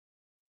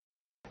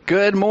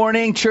Good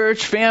morning,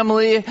 church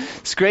family.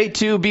 It's great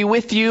to be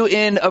with you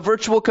in a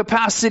virtual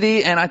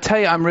capacity. And I tell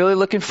you, I'm really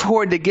looking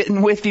forward to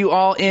getting with you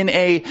all in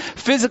a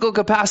physical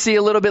capacity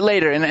a little bit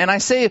later. And I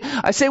say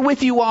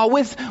with you all,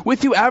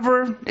 with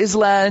whoever is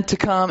led to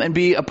come and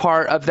be a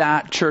part of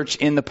that church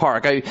in the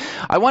park.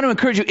 I want to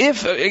encourage you,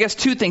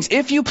 two things.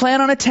 If you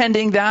plan on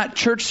attending that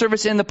church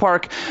service in the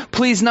park,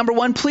 please, number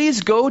one,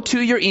 please go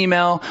to your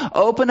email,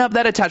 open up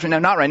that attachment. Now,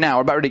 not right now.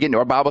 We're about to get into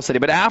our Bible study.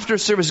 But after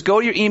service, go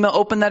to your email,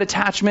 open that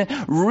attachment,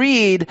 read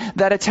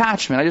that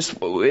attachment.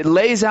 It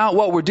lays out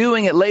what we're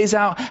doing. It lays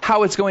out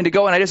how it's going to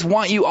go. And I just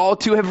want you all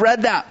to have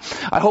read that.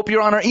 I hope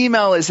you're on our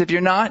email list. If you're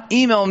not,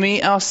 email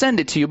me. I'll send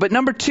it to you. But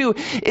number two,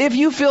 if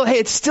you feel, hey,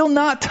 it's still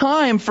not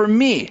time for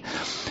me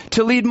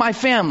to lead my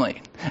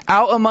family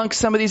out amongst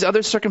some of these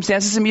other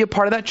circumstances and be a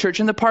part of that church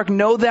in the park,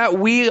 know that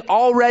we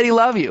already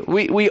love you.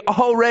 We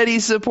already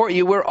support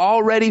you. We're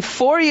already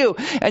for you.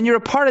 And you're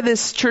a part of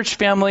this church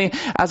family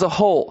as a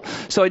whole.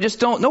 So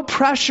no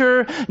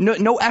pressure,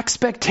 no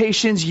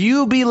expectations.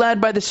 You be led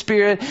by the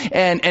Spirit.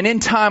 And in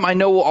time, I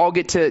know we'll all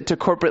get to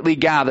corporately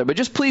gather. But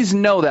just please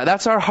know that.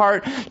 That's our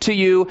heart to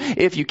you.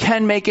 If you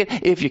can make it,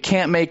 if you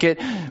can't make it,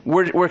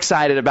 we're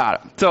excited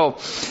about it. So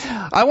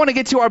I want to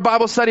get to our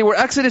Bible study. We're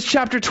Exodus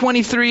chapter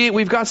 23.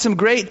 We've got some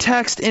great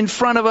text in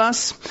front of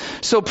us.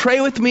 So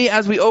pray with me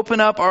as we open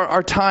up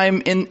our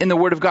time in the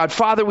Word of God.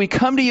 Father, we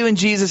come to you in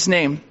Jesus'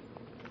 name.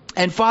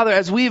 And Father,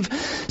 as we've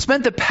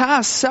spent the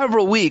past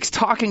several weeks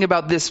talking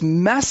about this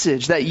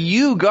message that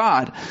you,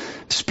 God,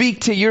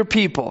 speak to your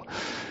people,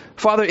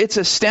 Father, it's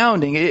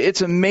astounding.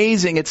 It's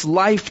amazing. It's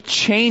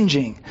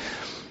life-changing.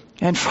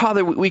 And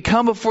Father, we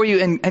come before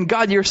you, and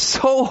God, you're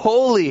so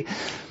holy.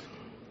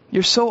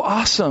 You're so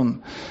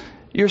awesome.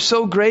 You're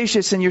so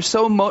gracious and you're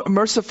so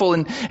merciful.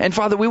 And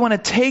Father, we want to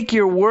take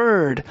your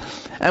word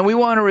and we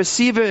want to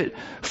receive it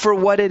for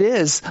what it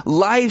is.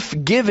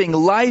 Life-giving,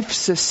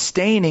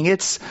 life-sustaining.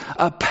 It's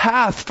a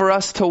path for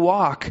us to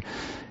walk.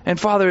 And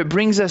Father, it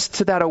brings us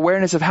to that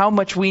awareness of how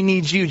much we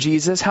need you,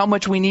 Jesus, how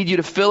much we need you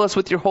to fill us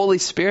with your Holy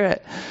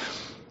Spirit.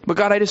 But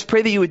God, I just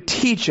pray that you would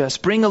teach us,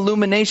 bring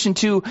illumination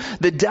to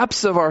the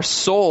depths of our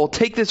soul.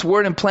 Take this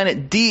word and plant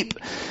it deep,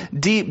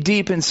 deep,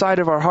 deep inside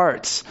of our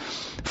hearts.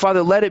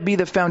 Father, let it be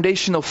the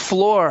foundational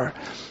floor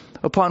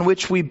upon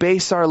which we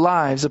base our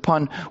lives,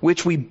 upon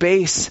which we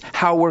base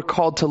how we're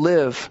called to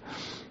live.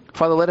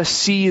 Father, let us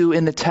see you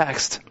in the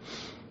text.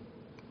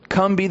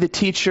 Come be the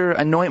teacher.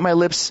 Anoint my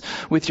lips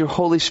with your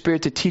Holy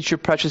Spirit to teach your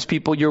precious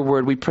people your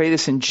word. We pray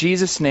this in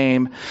Jesus'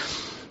 name.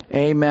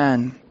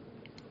 Amen.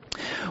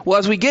 Well,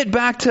 as we get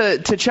back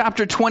to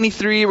chapter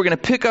 23, we're going to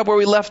pick up where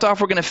we left off.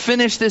 We're going to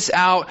finish this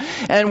out.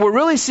 And we're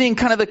really seeing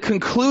kind of the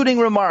concluding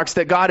remarks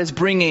that God is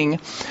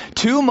bringing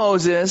to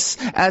Moses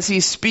as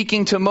he's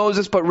speaking to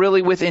Moses, but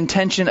really with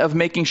intention of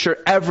making sure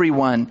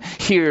everyone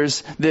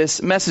hears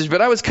this message.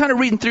 But I was kind of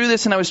reading through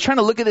this and I was trying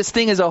to look at this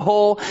thing as a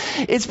whole.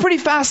 It's pretty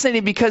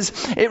fascinating because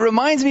it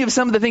reminds me of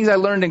some of the things I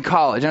learned in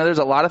college. There's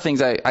a lot of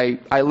things I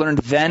learned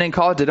then in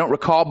college I don't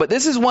recall, but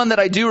this is one that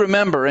I do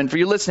remember. And for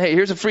you listening, hey,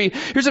 here's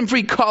some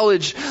free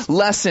college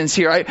lessons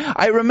here.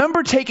 I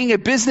remember taking a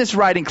business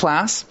writing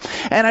class,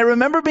 and I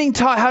remember being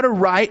taught how to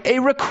write a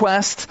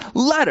request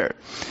letter.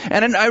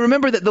 And I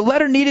remember that the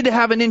letter needed to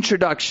have an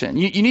introduction.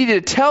 You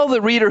needed to tell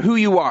the reader who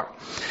you are.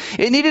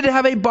 It needed to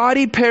have a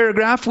body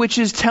paragraph, which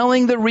is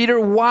telling the reader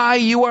why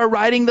you are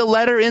writing the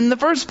letter in the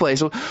first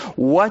place.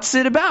 What's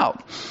it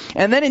about?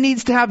 And then it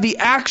needs to have the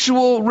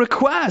actual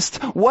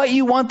request, what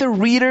you want the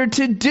reader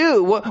to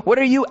do. What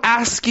are you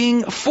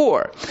asking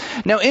for?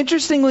 Now,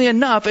 interestingly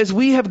enough, as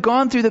we have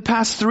gone through the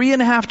past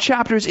 3.5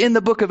 chapters in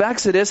the book of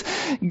Exodus,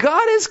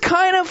 God has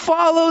kind of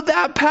followed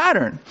that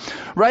pattern,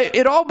 right?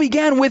 It all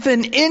began with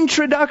an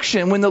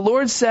introduction when the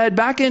Lord said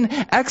back in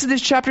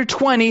Exodus chapter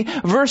 20,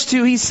 verse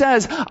 2, he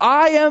says,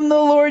 I am the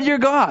Lord your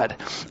God.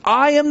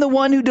 I am the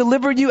one who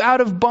delivered you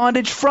out of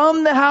bondage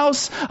from the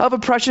house of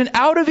oppression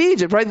out of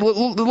Egypt, right? The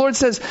Lord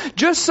says,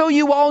 just so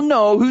you all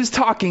know who's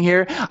talking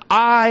here,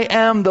 I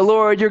am the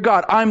Lord your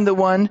God. I'm the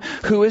one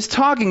who is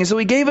talking. And so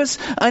he gave us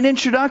an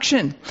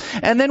introduction.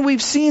 And then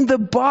we've seen the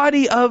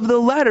body of the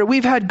letter.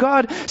 We've had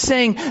God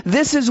saying,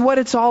 this is what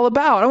it's all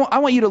about. I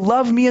want you to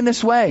love me in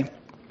this way.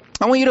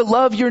 I want you to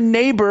love your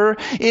neighbor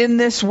in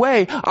this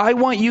way. I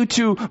want you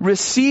to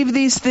receive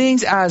these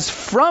things as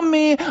from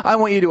me. I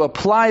want you to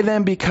apply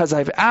them because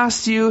I've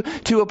asked you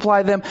to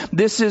apply them.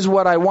 This is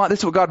what I want.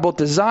 This is what God both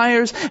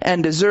desires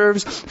and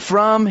deserves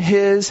from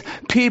his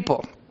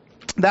people.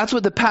 That's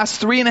what the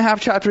past 3.5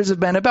 chapters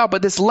have been about.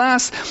 But this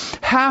last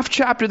half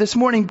chapter this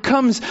morning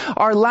comes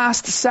our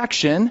last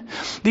section,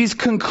 these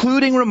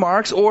concluding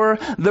remarks or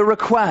the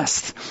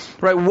request,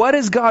 right? What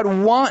does God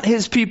want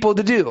his people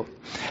to do?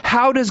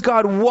 How does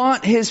God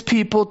want his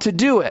people to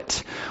do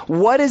it?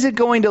 What is it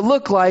going to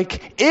look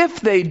like if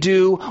they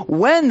do,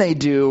 when they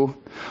do?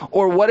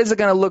 Or what is it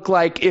going to look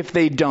like if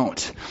they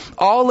don't?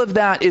 All of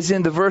that is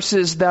in the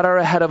verses that are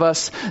ahead of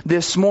us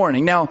this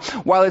morning. Now,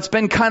 while it's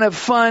been kind of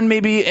fun,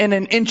 maybe in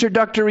an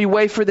introductory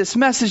way for this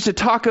message to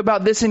talk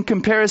about this in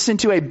comparison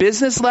to a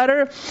business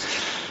letter,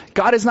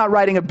 God is not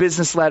writing a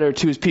business letter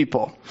to his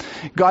people.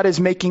 God is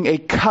making a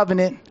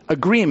covenant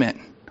agreement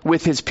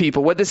with his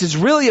people. What this is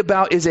really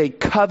about is a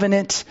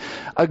covenant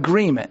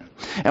agreement.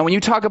 And when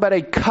you talk about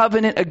a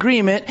covenant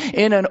agreement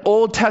in an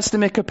Old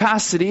Testament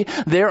capacity,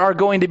 there are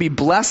going to be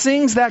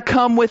blessings that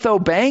come with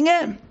obeying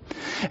it.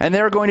 And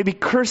there are going to be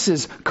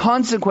curses,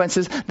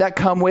 consequences that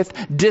come with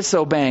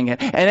disobeying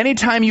it. And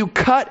anytime you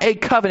cut a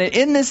covenant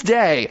in this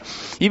day,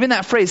 even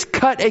that phrase,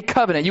 cut a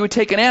covenant, you would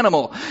take an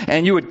animal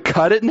and you would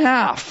cut it in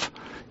half.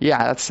 Yeah,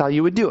 that's how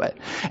you would do it.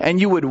 And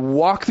you would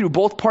walk through,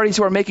 both parties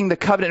who are making the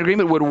covenant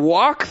agreement would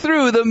walk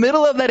through the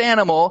middle of that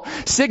animal,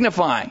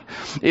 signifying,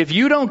 if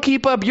you don't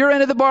keep up your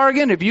end of the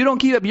bargain,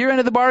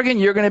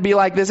 you're going to be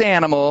like this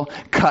animal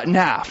cut in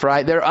half,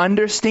 right? They're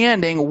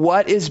understanding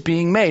what is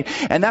being made.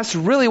 And that's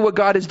really what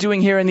God is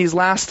doing here in these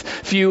last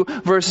few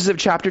verses of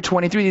chapter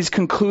 23, these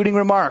concluding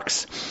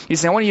remarks.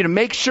 He's saying, I want you to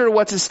make sure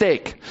what's at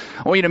stake.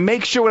 I want you to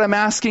make sure what I'm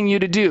asking you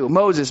to do.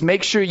 Moses,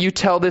 make sure you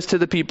tell this to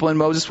the people, and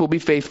Moses will be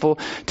faithful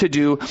to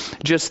do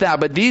just that.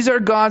 But these are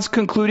God's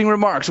concluding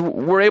remarks.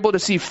 We're able to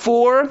see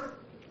 4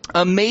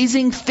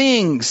 amazing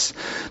things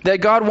that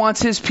God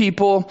wants his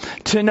people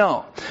to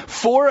know.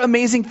 4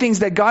 amazing things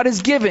that God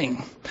is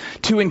giving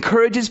to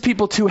encourage his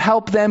people to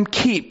help them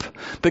keep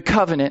the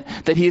covenant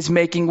that he is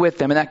making with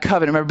them. And that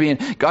covenant, remember,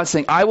 being God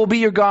saying, I will be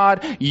your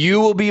God, you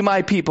will be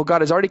my people.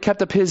 God has already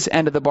kept up his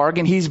end of the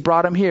bargain. He's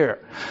brought them here.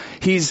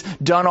 He's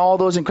done all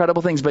those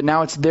incredible things, but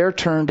now it's their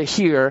turn to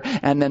hear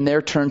and then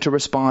their turn to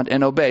respond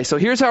and obey. So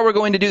here's how we're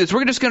going to do this.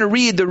 We're just going to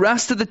read the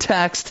rest of the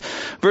text,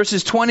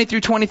 verses 20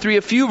 through 23,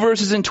 a few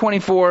verses in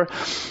 24,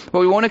 but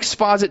we won't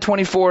exposit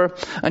 24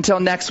 until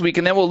next week,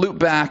 and then we'll loop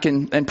back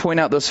and point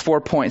out those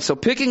 4 points. So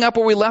picking up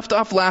where we left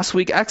off last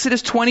week,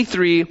 Exodus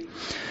 23,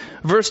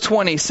 verse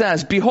 20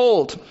 says,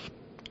 Behold,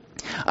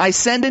 I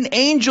send an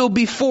angel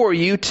before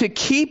you to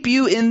keep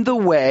you in the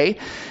way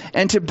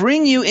and to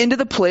bring you into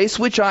the place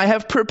which I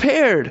have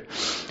prepared.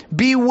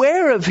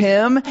 Beware of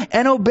him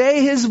and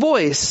obey his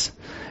voice.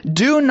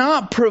 Do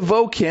not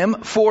provoke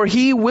him, for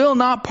he will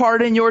not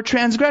pardon your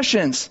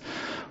transgressions.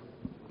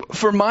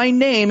 For my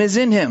name is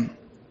in him.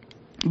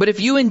 But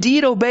if you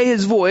indeed obey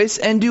his voice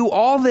and do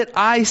all that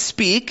I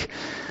speak,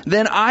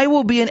 then I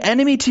will be an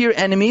enemy to your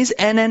enemies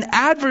and an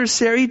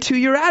adversary to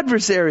your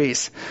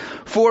adversaries.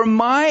 For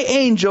my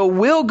angel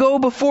will go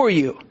before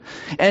you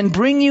and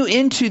bring you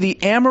into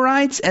the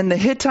Amorites and the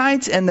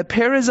Hittites and the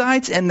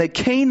Perizzites and the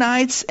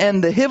Canaanites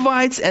and the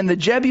Hivites and the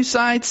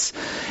Jebusites,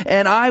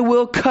 and I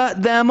will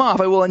cut them off.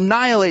 I will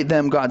annihilate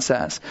them, God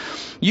says.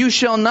 You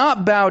shall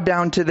not bow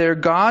down to their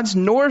gods,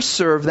 nor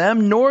serve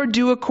them, nor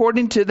do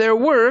according to their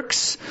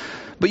works,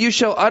 but you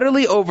shall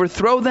utterly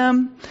overthrow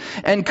them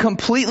and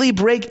completely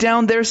break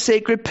down their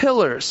sacred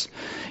pillars.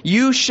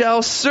 You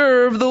shall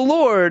serve the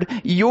Lord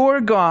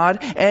your God,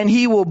 and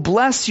he will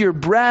bless your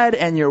bread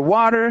and your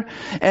water,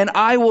 and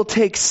I will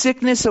take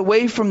sickness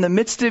away from the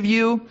midst of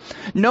you.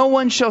 No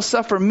one shall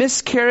suffer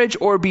miscarriage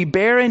or be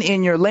barren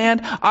in your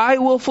land. I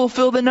will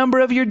fulfill the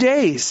number of your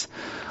days.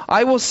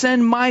 I will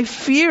send my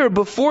fear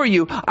before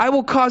you. I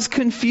will cause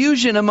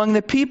confusion among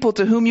the people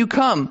to whom you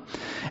come,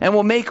 and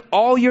will make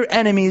all your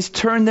enemies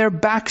turn their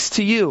backs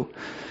to you.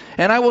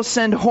 And I will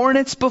send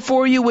hornets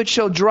before you, which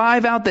shall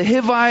drive out the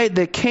Hivite,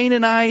 the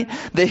Canaanite,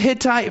 the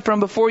Hittite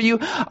from before you.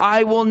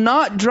 I will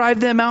not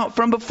drive them out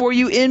from before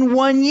you in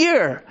 1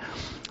 year,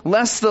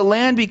 lest the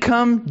land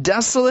become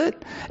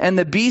desolate and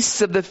the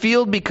beasts of the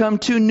field become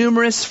too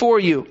numerous for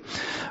you.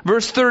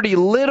 Verse 30,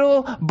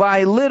 little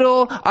by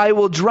little I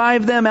will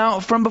drive them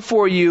out from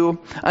before you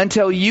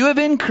until you have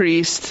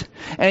increased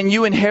and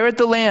you inherit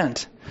the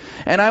land.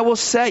 And I will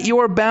set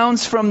your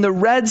bounds from the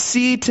Red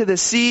Sea to the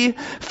sea,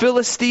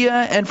 Philistia,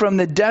 and from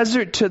the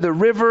desert to the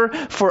river,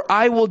 for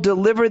I will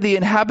deliver the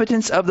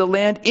inhabitants of the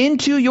land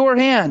into your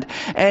hand,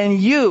 and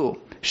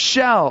you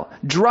shall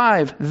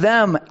drive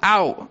them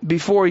out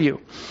before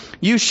you.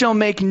 You shall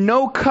make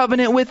no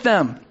covenant with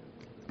them,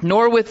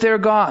 nor with their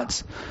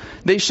gods.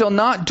 They shall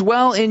not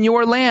dwell in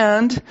your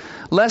land,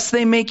 lest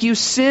they make you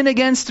sin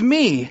against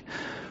me.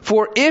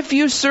 For if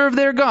you serve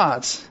their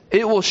gods,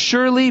 it will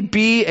surely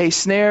be a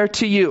snare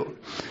to you.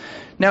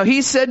 Now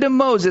he said to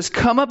Moses,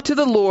 come up to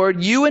the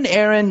Lord, you and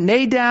Aaron,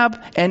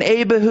 Nadab and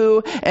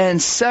Abihu,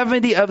 and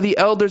 70 of the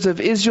elders of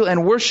Israel,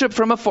 and worship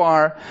from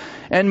afar.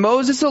 And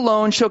Moses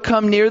alone shall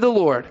come near the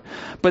Lord.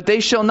 But they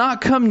shall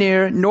not come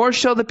near, nor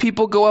shall the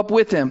people go up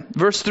with him.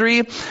 Verse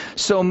 3,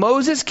 so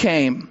Moses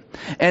came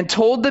and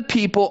told the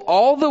people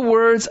all the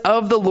words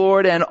of the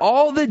Lord and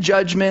all the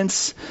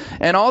judgments.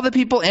 And all the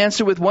people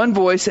answered with one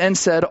voice and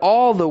said,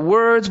 all the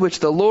words which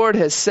the Lord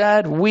has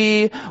said,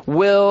 we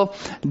will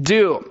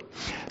do.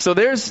 So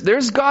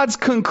there's God's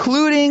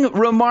concluding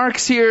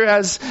remarks here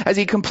as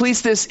he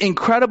completes this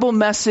incredible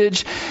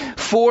message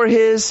for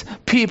his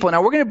people.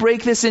 Now we're going to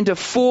break this into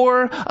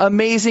 4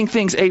 amazing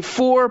things, a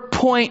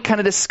 4-point kind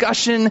of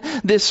discussion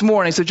this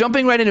morning. So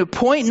jumping right into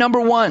point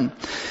number 1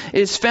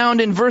 is found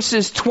in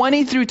verses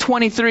 20 through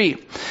 23.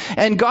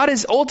 And God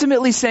is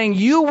ultimately saying,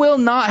 you will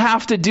not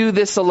have to do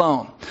this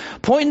alone.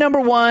 Point number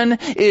one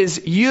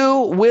is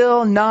you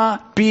will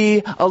not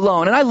be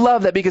alone. And I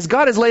love that because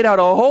God has laid out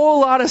a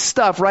whole lot of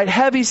stuff, right?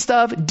 Heavy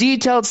stuff,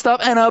 detailed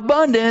stuff, and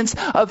abundance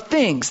of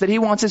things that he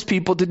wants his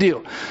people to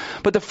do.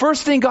 But the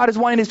first thing God is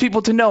wanting his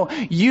people to know,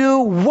 you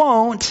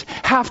won't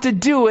have to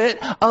do it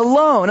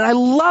alone. And I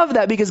love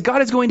that because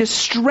God is going to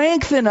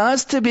strengthen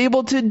us to be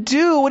able to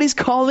do what he's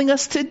calling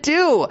us to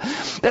do.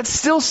 That's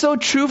still so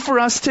true for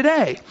us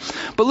today.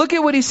 But look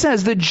at what he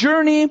says. The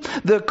journey,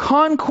 the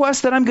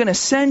conquest that I'm going to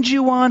send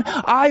you on,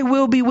 I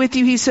will be with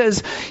you. He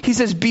says,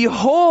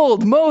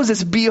 behold,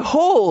 Moses,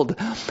 behold,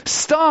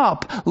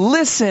 stop,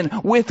 listen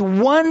with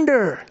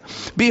wonder.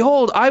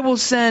 Behold, I will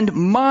send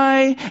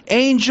my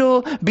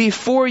angel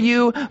before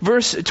you.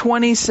 Verse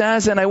 20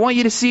 says, and I want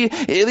you to see,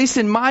 at least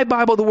in my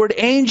Bible, the word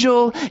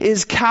angel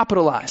is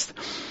capitalized.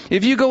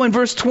 If you go in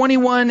verse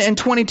 21 and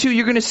 22,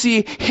 you're going to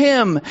see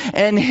him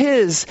and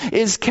his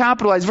is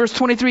capitalized. Verse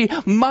 23,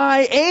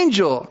 my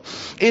angel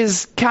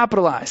is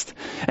capitalized.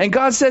 And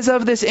God says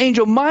of this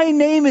angel, my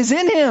name is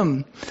in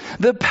him.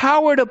 The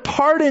power to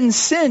pardon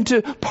sin,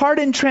 to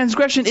pardon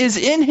transgression is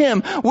in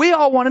him. We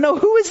all want to know,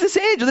 who is this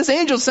angel? This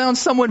angel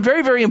sounds someone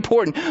very, very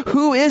important.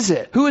 Who is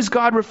it? Who is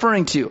God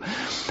referring to?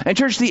 And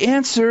church, the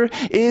answer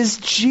is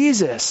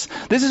Jesus.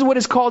 This is what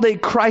is called a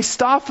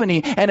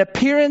Christophany, an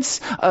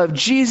appearance of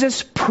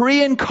Jesus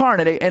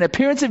pre-incarnate, an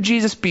appearance of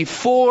Jesus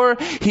before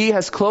he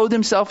has clothed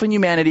himself in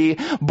humanity,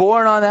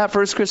 born on that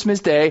first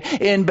Christmas day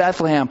in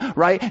Bethlehem,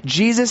 right?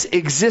 Jesus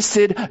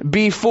existed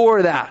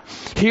before that.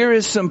 Here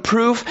is some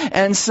proof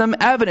and some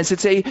evidence.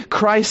 It's a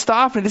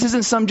Christophany. This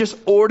isn't some just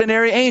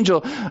ordinary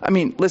angel. I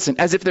mean, listen,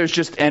 as if there's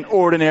just an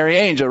ordinary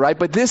angel, right?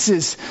 But this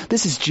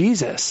is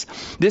Jesus.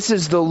 This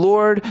is the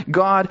Lord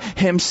God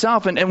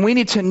himself. And we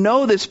need to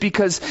know this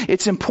because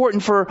it's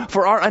important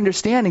for our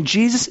understanding.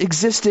 Jesus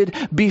existed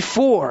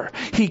before.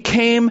 He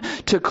came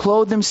to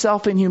clothe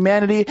himself in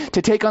humanity,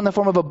 to take on the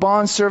form of a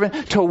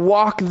bondservant, to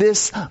walk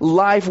this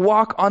life,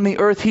 walk on the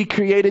earth he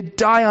created,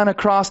 die on a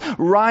cross,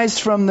 rise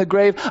from the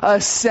grave,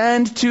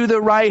 ascend to the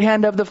right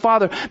hand of the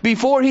Father.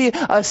 Before he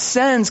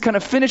ascends, kind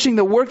of finishing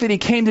the work that he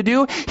came to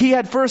do, he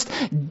had first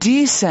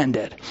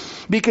descended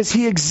because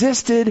he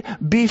existed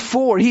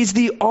before. He's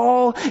the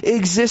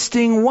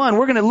all-existing one.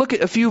 We're going to look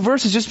at a few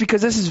verses just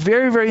because this is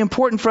very, very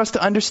important for us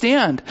to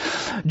understand.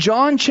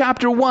 John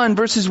chapter 1,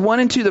 verses 1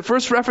 and 2, the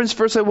first reference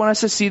verse I want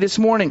us to see this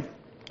morning.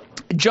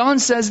 John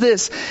says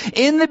this,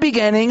 in the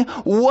beginning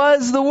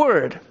was the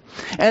Word,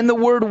 and the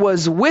Word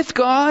was with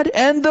God,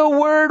 and the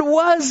Word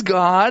was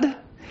God.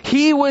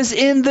 He was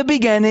in the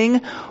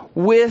beginning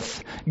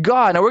with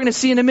God. Now we're going to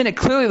see in a minute,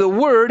 clearly the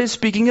Word is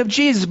speaking of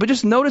Jesus, but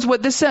just notice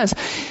what this says.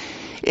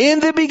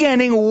 In the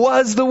beginning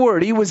was the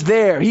Word. He was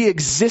there. He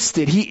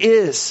existed. He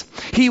is.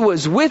 He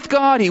was with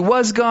God. He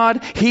was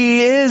God.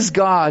 He is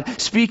God.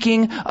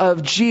 Speaking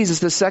of Jesus,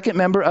 the second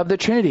member of the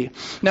Trinity.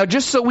 Now,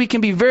 just so we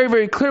can be very,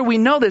 very clear, we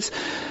know this.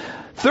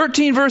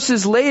 13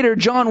 verses later,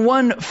 John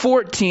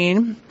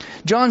 1:14,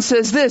 John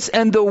says this,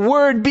 and the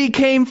Word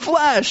became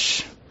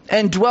flesh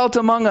and dwelt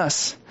among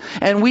us.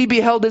 And we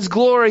beheld his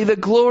glory, the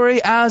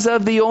glory as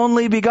of the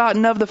only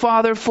begotten of the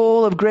Father,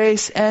 full of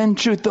grace and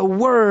truth. The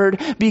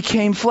Word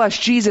became flesh.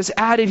 Jesus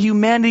added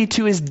humanity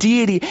to his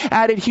deity,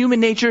 added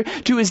human nature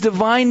to his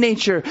divine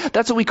nature.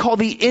 That's what we call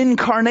the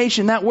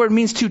incarnation. That word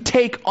means to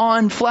take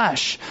on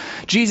flesh.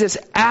 Jesus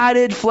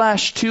added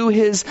flesh to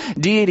his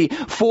deity.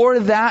 For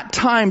that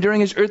time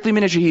during his earthly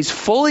ministry, he's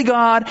fully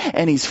God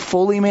and he's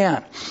fully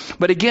man.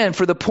 But again,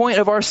 for the point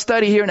of our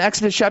study here in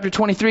Exodus chapter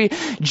 23,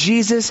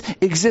 Jesus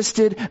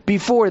existed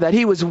before that.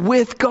 He was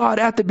with God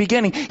at the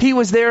beginning. He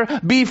was there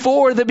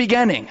before the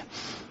beginning.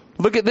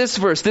 Look at this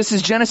verse. This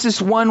is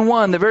Genesis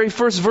 1:1, the very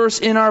first verse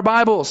in our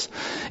Bibles.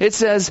 It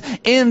says,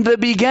 in the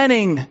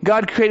beginning,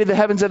 God created the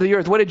heavens and the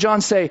earth. What did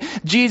John say?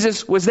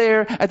 Jesus was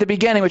there at the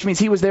beginning, which means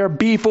he was there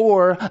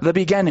before the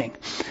beginning.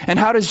 And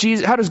how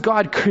does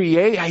God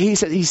create?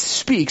 He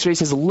speaks, or he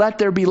says, let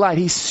there be light.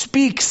 He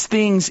speaks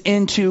things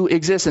into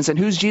existence. And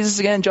who's Jesus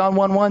again? John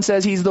 1:1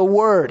 says he's the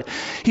Word.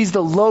 He's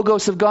the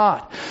Logos of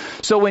God.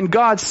 So when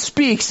God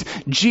speaks,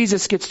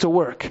 Jesus gets to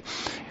work.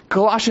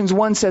 Colossians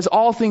 1 says,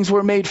 all things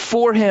were made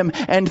for him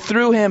and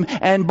through him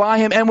and by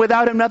him, and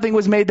without him nothing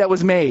was made that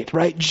was made,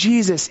 right?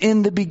 Jesus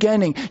in the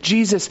beginning.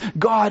 Jesus,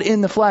 God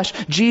in the flesh.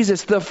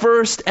 Jesus, the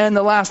first and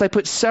the last. I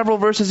put several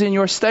verses in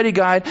your study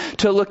guide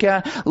to look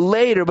at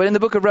later. But in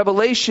the book of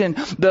Revelation,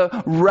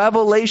 the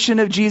revelation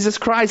of Jesus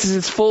Christ is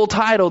its full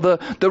title,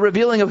 the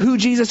revealing of who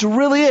Jesus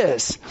really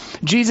is.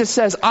 Jesus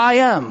says, I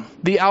am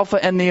the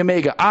Alpha and the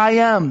Omega. I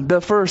am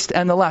the first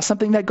and the last.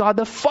 Something that God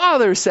the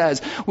Father says,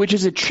 which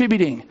is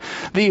attributing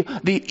the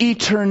the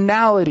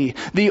eternality,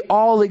 the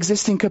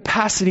all-existing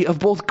capacity of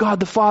both God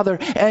the Father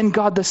and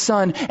God the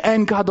Son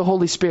and God the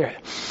Holy Spirit.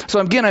 So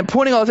again, I'm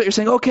pointing all this out. You're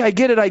saying, okay, I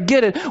get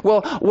it.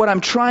 Well, what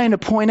I'm trying to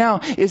point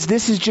out is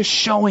this is just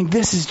showing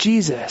this is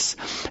Jesus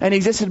and he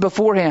existed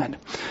beforehand.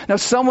 Now,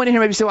 someone in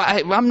here maybe say,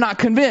 well, I'm not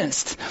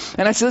convinced.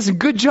 And I said, listen,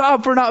 good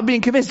job for not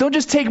being convinced. Don't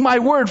just take my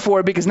word for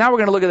it, because now we're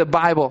going to look at the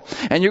Bible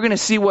and you're going to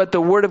see what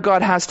the Word of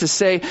God has to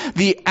say,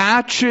 the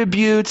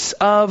attributes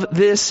of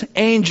this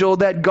angel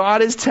that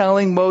God is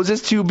telling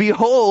Moses to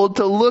behold,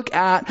 to look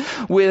at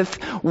with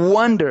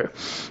wonder.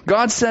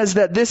 God says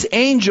that this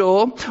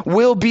angel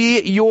will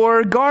be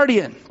your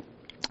guardian.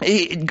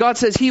 God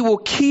says he will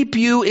keep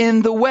you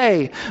in the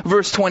way,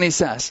 verse 20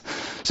 says.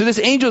 So this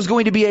angel is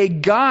going to be a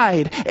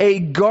guide, a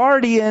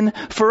guardian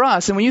for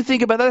us. And when you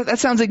think about that, that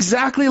sounds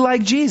exactly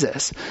like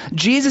Jesus.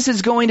 Jesus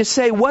is going to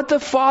say, what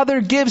the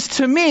Father gives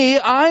to me,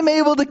 I'm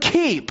able to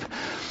keep.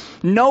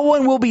 No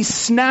one will be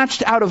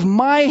snatched out of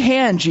my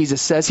hand,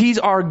 Jesus says. He's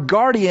our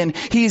guardian.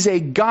 He's a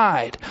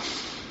guide.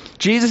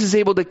 Jesus is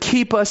able to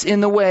keep us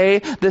in the way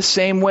the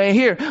same way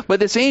here.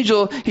 But this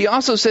angel, he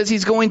also says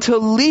he's going to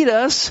lead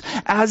us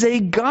as a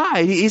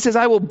guide. He says,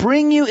 I will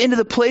bring you into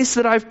the place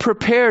that I've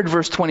prepared,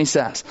 verse 20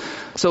 says.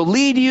 So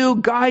lead you,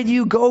 guide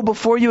you, go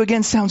before you.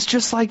 Again, sounds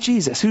just like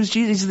Jesus. Who's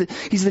Jesus?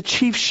 He's the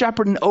chief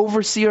shepherd and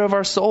overseer of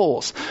our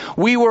souls.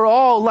 We were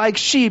all like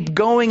sheep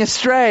going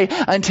astray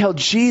until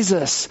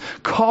Jesus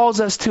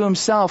calls us to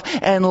himself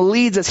and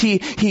leads us. He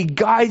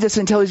guides us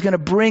until he's going to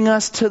bring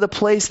us to the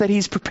place that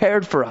he's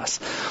prepared for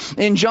us.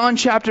 In John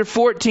chapter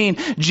 14,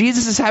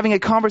 Jesus is having a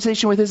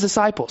conversation with his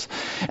disciples.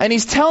 And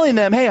he's telling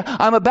them, hey,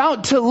 I'm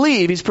about to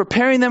leave. He's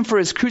preparing them for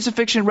his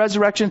crucifixion,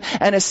 resurrection,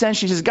 and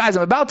ascension. He says, guys,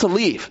 I'm about to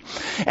leave.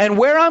 And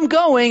where I'm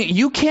going,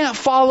 you can't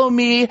follow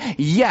me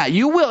yet.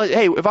 You will.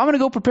 Hey, if I'm going to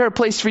go prepare a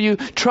place for you,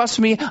 trust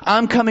me,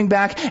 I'm coming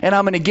back and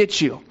I'm going to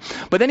get you.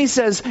 But then he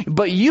says,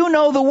 but you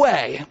know the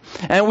way.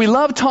 And we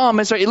love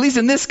Thomas, or at least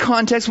in this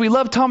context, we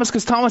love Thomas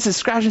because Thomas is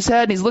scratching his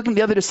head and he's looking at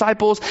the other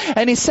disciples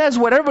and he says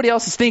what everybody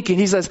else is thinking.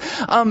 He says,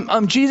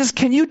 Jesus,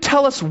 can you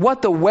tell us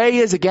what the way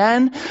is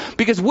again?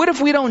 Because what if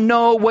we don't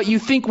know what you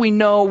think we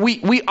know?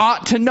 We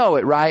ought to know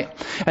it, right?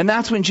 And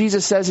that's when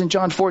Jesus says in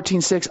John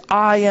 14:6,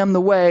 I am the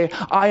way,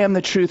 I am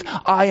the truth,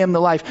 I am the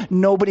life.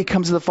 Nobody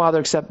comes to the Father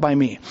except by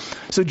me.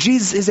 So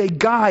Jesus is a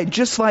guide,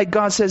 just like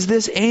God says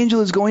this angel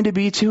is going to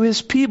be to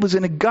his people. He's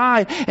going to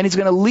guide and he's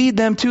going to lead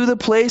them to the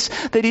place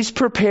that he's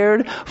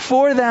prepared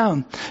for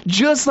them.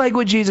 Just like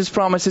what Jesus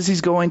promises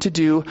he's going to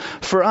do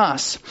for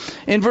us.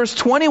 In verse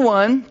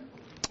 21,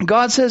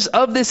 God says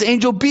of this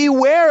angel,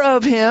 beware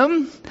of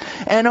him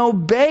and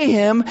obey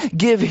him.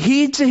 Give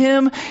heed to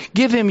him.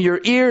 Give him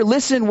your ear.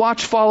 Listen,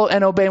 watch, follow,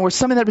 and obey. And we're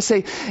something that would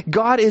say,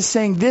 God is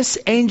saying this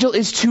angel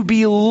is to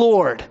be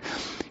Lord.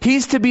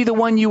 He's to be the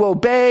one you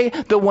obey,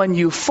 the one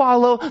you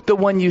follow, the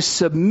one you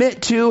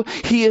submit to.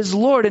 He is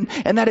Lord.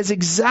 And that is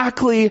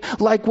exactly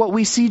like what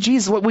we see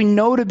Jesus, what we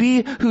know to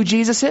be who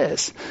Jesus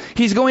is.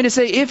 He's going to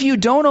say, if you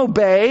don't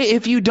obey,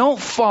 if you don't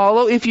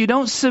follow, if you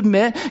don't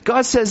submit,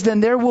 God says, then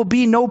there will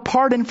be no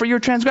pardon for your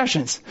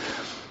transgressions.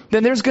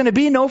 Then there's going to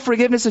be no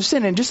forgiveness of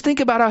sin. And just think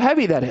about how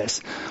heavy that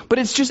is. But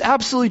it's just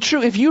absolutely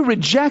true. If you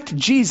reject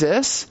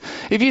Jesus,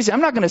 if you say,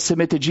 I'm not going to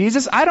submit to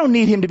Jesus, I don't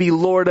need him to be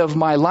Lord of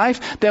my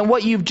life, then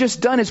what you've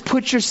just done is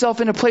put yourself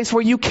in a place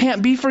where you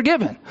can't be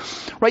forgiven.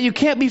 Right? You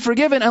can't be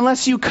forgiven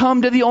unless you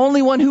come to the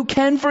only one who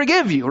can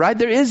forgive you. Right?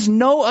 There is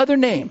no other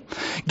name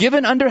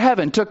given under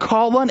heaven to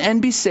call on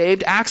and be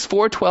saved. Acts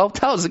 4:12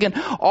 tells us. Again,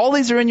 all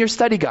these are in your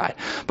study guide.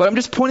 But I'm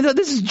just pointing out,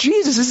 this is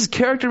Jesus. This is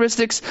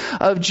characteristics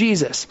of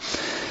Jesus.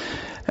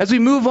 As we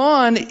move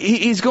on,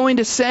 he's going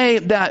to say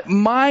that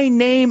my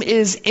name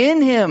is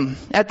in him.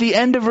 At the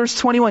end of verse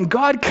 21,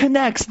 God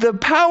connects the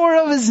power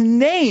of his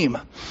name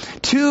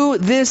to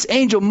this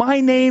angel.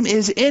 My name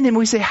is in him.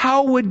 We say,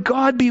 how would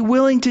God be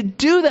willing to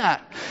do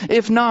that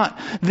if not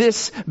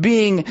this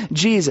being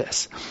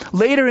Jesus?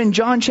 Later in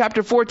John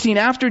chapter 14,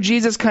 after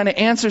Jesus kind of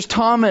answers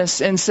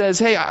Thomas and says,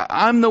 hey,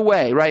 I'm the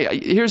way,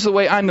 right? Here's the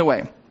way, I'm the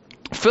way.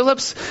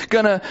 Philip's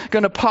gonna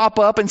pop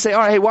up and say, all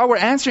right, hey, while we're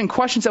answering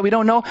questions that we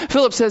don't know,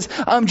 Philip says,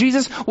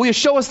 Jesus, will you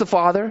show us the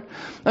Father?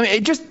 I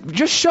mean,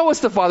 just show us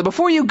the Father.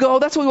 Before you go,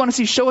 that's what we want to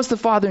see. Show us the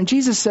Father. And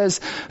Jesus says,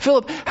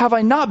 Philip, have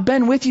I not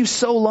been with you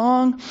so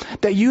long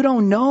that you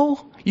don't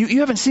know?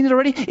 You haven't seen it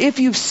already? If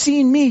you've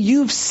seen me,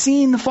 you've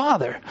seen the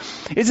Father.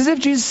 It's as if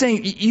Jesus is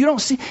saying, you don't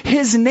see,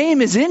 his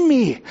name is in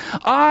me.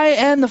 I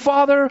and the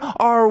Father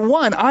are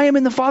one. I am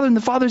in the Father and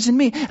the Father's in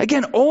me.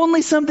 Again,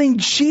 only something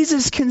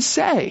Jesus can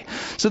say.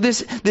 So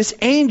this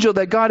angel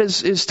that God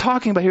is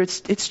talking about here,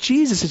 it's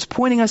Jesus. It's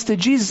pointing us to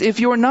Jesus. If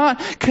you're not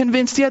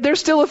convinced yet,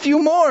 there's still a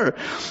few more.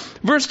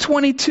 Verse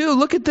 22,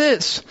 look at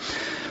this.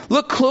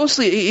 Look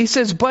closely. He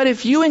says, but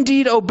if you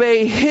indeed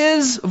obey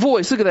his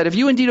voice, look at that. If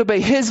you indeed obey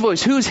his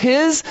voice, who's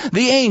his?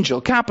 The angel,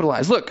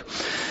 capitalized. Look,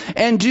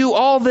 and do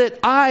all that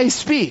I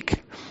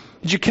speak.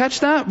 Did you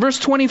catch that? Verse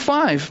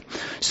 25.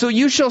 So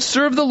you shall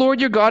serve the Lord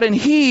your God, and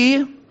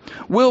he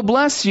will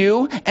bless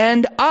you,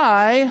 and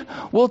I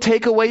will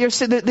take away your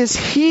sin. This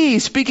he,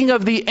 speaking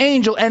of the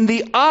angel, and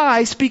the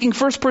I, speaking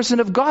first person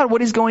of God,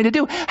 what he's going to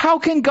do. How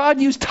can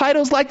God use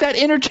titles like that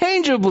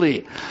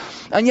interchangeably?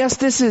 And yes,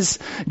 this is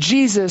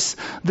Jesus,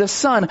 the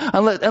Son,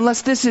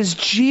 unless this is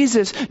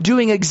Jesus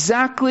doing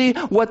exactly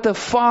what the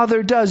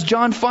Father does.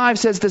 John 5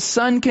 says the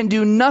Son can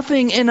do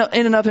nothing in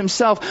and of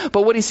himself,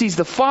 but what he sees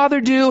the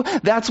Father do,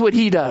 that's what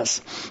he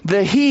does.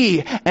 The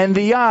he and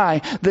the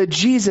I, the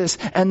Jesus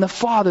and the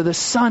Father, the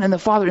Son and the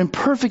Father in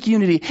perfect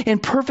unity, in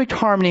perfect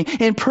harmony,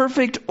 in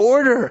perfect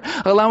order,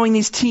 allowing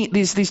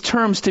these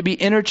terms to be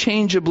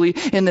interchangeably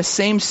in the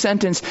same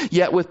sentence,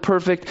 yet with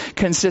perfect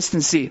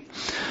consistency.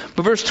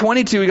 But verse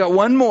 22, we got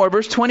one more.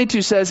 Verse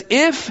 22 says,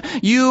 if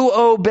you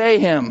obey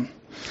him,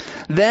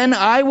 then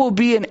I will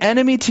be an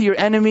enemy to your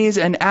enemies,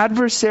 an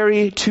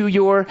adversary to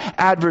your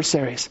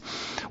adversaries.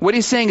 What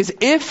he's saying is,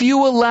 if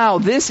you allow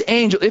this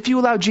angel, if you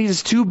allow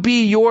Jesus to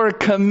be your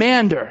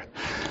commander,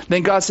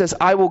 then God says,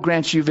 I will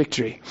grant you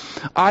victory.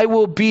 I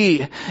will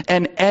be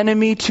an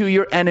enemy to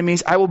your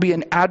enemies. I will be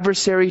an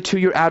adversary to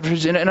your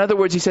adversaries. In other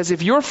words, he says,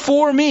 if you're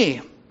for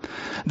me,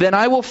 then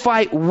I will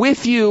fight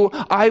with you.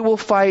 I will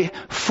fight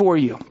for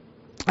you.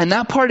 And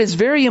that part is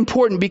very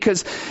important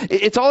because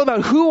it's all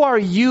about who are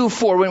you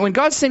for. When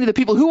God's saying to the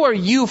people, who are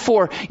you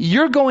for?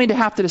 You're going to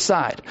have to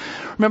decide.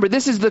 Remember,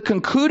 this is the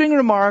concluding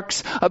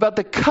remarks about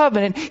the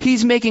covenant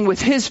he's making with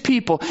his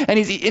people. And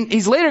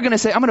he's later going to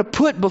say, I'm going to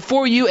put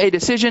before you a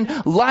decision,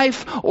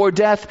 life or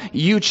death,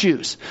 you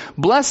choose.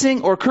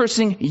 Blessing or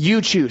cursing,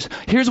 you choose.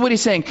 Here's what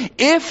he's saying.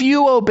 If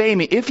you obey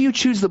me, if you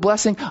choose the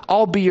blessing,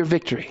 I'll be your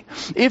victory.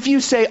 If you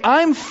say,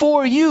 I'm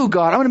for you,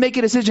 God, I'm going to make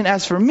a decision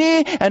as for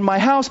me and my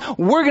house,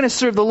 we're going to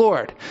serve the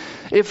Lord.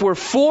 If we're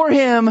for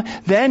him,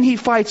 then he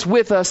fights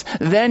with us,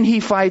 then he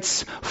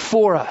fights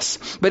for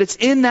us. But it's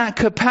in that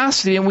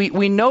capacity, and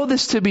we know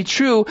this to be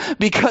true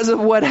because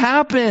of what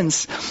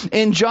happens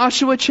in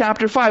Joshua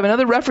chapter 5.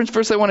 Another reference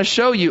verse I want to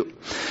show you.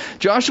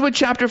 Joshua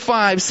chapter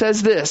 5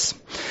 says this,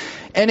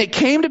 and it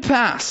came to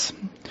pass,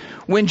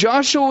 when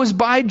Joshua was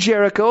by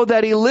Jericho,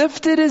 that he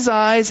lifted his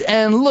eyes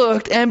and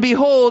looked, and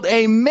behold,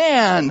 a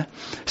man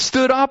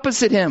stood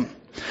opposite him,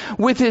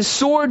 with his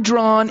sword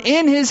drawn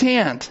in his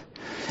hand.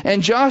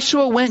 And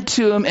Joshua went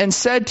to him and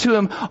said to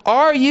him,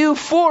 are you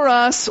for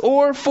us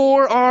or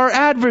for our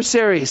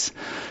adversaries?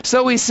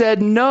 So he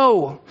said,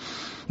 no,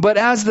 but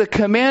as the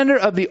commander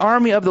of the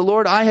army of the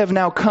Lord, I have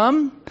now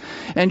come.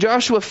 And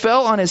Joshua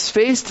fell on his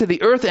face to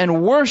the earth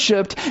and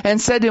worshipped and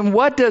said to him,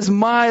 what does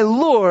my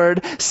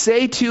Lord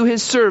say to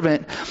his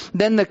servant?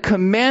 Then the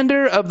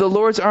commander of the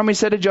Lord's army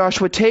said to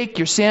Joshua, take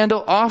your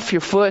sandal off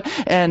your foot,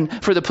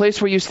 and for the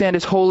place where you stand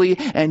is holy.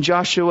 And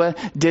Joshua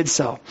did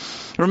so.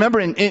 Remember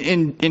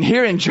in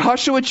here in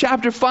Joshua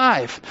chapter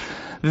 5,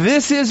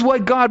 this is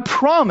what God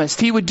promised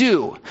he would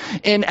do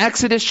in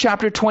Exodus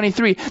chapter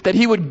 23, that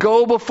he would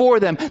go before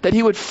them, that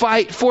he would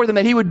fight for them,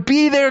 that he would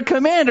be their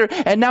commander.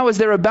 And now as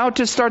they're about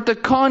to start the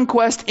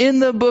conquest in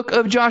the book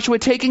of Joshua,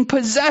 taking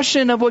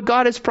possession of what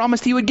God has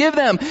promised he would give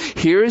them.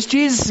 Here is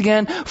Jesus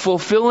again,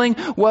 fulfilling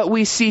what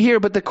we see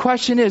here. But the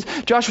question is,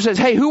 Joshua says,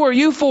 hey, who are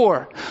you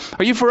for?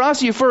 Are you for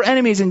us? Are you for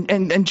enemies?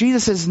 And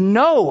Jesus says,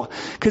 no,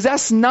 because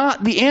that's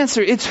not the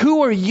answer. It's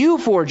who are you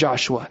for,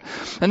 Joshua?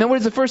 And then what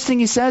is the first thing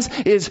he says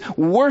is,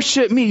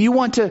 worship me. You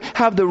want to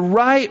have the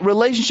right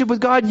relationship with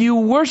God? You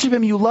worship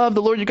him. You love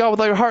the Lord your God with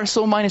all your heart,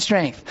 soul, mind, and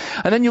strength.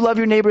 And then you love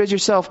your neighbor as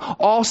yourself,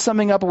 all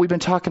summing up what we've been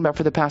talking about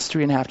for the past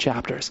 3.5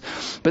 chapters.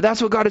 But that's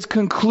what God is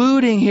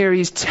concluding here.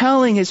 He's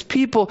telling his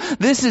people,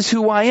 this is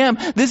who I am.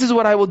 This is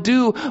what I will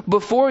do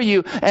before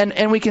you.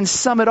 And we can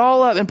sum it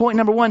all up in point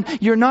number 1.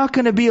 You're not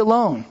going to be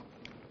alone.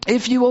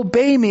 If you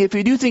obey me, if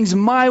you do things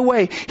my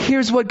way,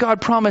 here's what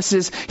God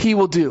promises he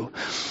will do.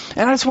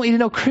 And I just want you to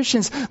know,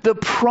 Christians, the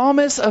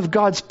promise of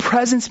God's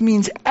presence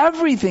means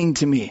everything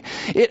to me.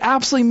 It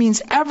absolutely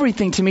means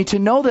everything to me to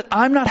know that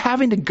I'm not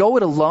having to go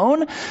it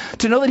alone,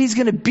 to know that he's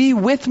going to be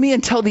with me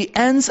until the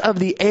ends of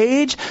the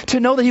age, to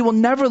know that he will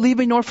never leave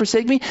me nor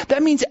forsake me.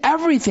 That means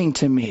everything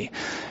to me.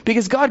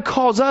 Because God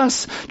calls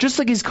us, just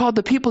like he's called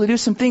the people, to do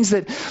some things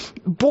that,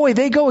 boy,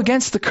 they go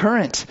against the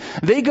current.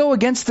 They go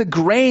against the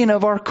grain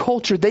of our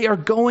culture. They are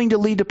going to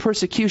lead to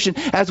persecution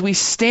as we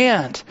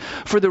stand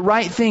for the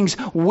right things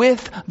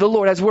with the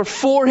Lord, as we're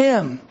for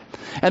him.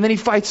 And then he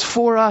fights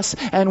for us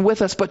and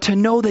with us. But to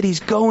know that he's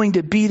going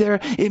to be there,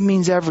 it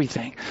means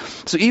everything.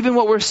 So even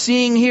what we're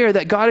seeing here,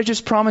 that God has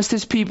just promised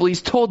his people,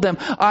 he's told them,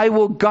 I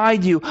will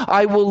guide you,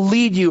 I will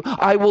lead you,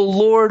 I will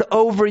lord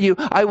over you,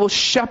 I will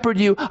shepherd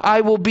you,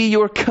 I will be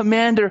your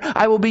commander,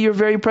 I will be your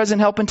very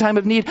present help in time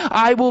of need,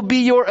 I will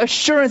be your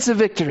assurance of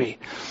victory.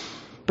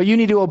 But you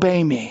need to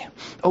obey me.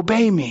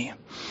 Obey me.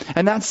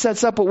 And that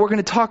sets up what we're going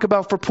to talk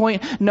about for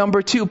point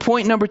number 2.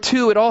 Point number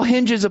 2, it all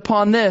hinges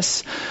upon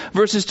this.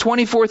 Verses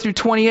 24 through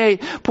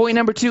 28. Point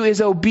number 2 is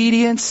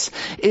obedience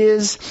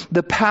is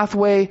the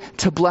pathway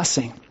to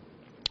blessing.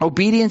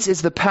 Obedience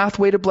is the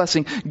pathway to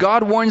blessing.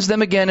 God warns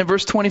them again in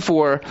verse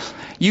 24,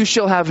 you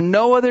shall have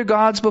no other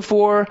gods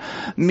before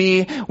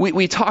me.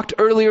 We talked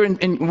earlier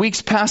in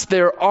weeks past,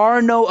 there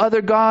are no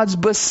other gods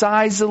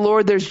besides the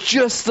Lord. There's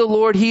just the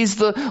Lord. He's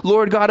the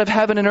Lord God of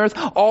heaven and earth.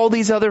 All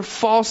these other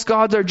false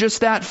gods are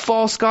just that,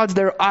 false gods.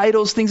 They're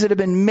idols, things that have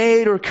been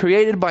made or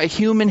created by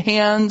human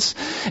hands.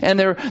 And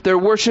they're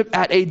worshiped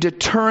at a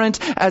deterrent,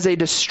 as a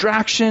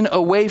distraction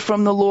away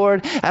from the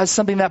Lord, as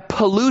something that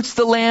pollutes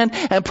the land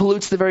and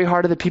pollutes the very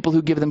heart of the people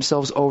who give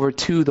themselves over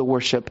to the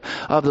worship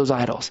of those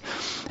idols.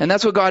 And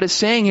that's what God is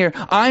saying here.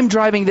 I'm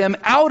driving them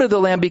out of the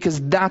land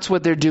because that's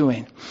what they're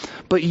doing.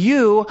 But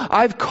you,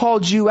 I've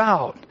called you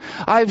out.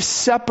 I've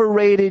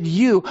separated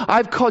you.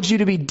 I've called you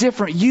to be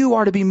different. You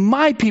are to be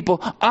my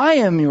people. I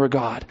am your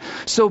God.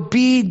 So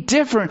be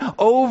different.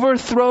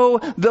 Overthrow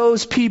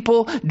those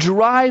people.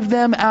 Drive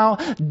them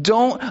out.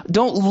 Don't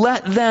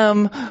let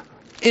them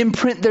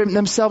imprint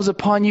themselves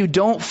upon you.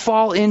 Don't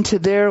fall into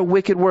their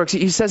wicked works.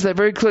 He says that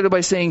very clearly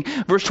by saying,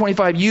 verse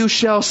 25, you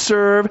shall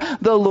serve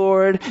the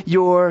Lord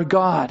your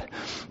God.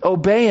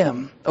 Obey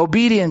him.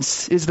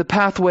 Obedience is the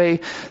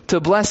pathway to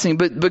blessing.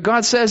 But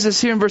God says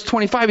this here in verse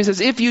 25. He says,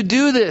 if you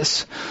do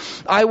this,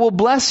 I will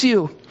bless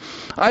you.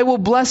 I will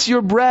bless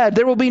your bread.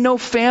 There will be no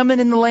famine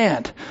in the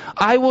land.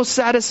 I will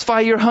satisfy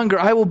your hunger.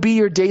 I will be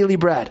your daily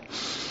bread.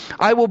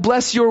 I will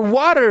bless your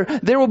water.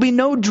 There will be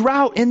no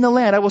drought in the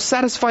land. I will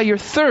satisfy your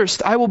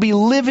thirst. I will be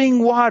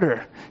living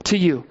water to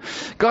you.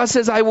 God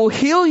says, I will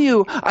heal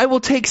you. I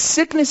will take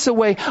sickness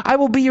away. I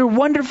will be your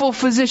wonderful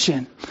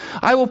physician.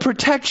 I will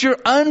protect your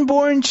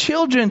unborn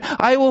children.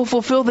 I will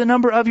fulfill the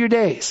number of your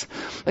days.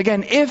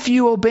 Again, if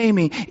you obey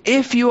me,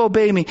 if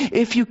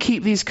you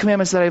keep these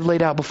commandments that I've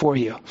laid out before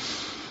you.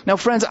 Now,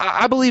 friends,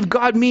 I believe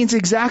God means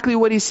exactly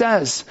what he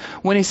says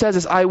when he says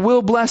this. I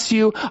will bless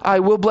you. I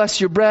will bless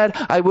your bread.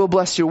 I will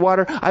bless your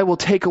water. I will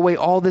take away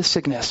all this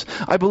sickness.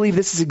 I believe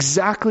this is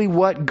exactly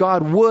what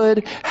God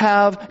would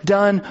have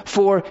done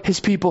for his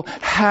people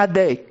had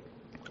they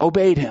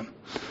obeyed him.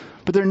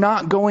 But they're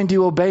not going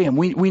to obey him.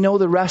 We know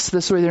the rest of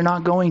the story. They're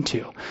not going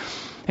to.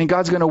 And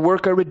God's going to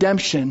work a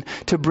redemption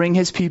to bring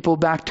his people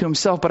back to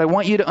himself. But I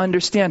want you to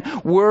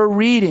understand, we're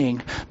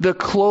reading the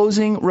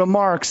closing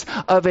remarks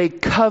of a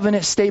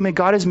covenant statement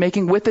God is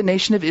making with the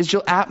nation of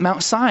Israel at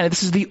Mount Sinai.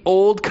 This is the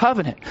old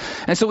covenant.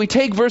 And so we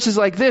take verses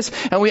like this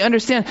and we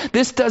understand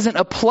this doesn't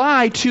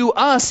apply to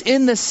us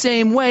in the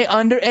same way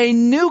under a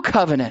new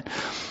covenant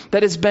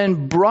that has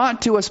been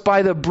brought to us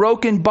by the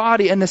broken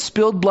body and the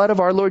spilled blood of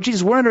our Lord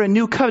Jesus. We're under a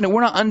new covenant.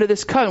 We're not under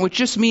this covenant, which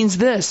just means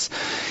this.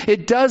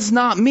 It does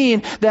not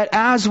mean that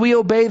as we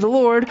obey the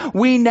Lord,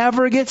 we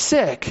never get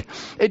sick.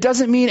 It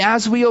doesn't mean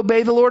as we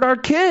obey the Lord, our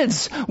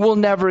kids will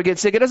never get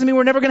sick. It doesn't mean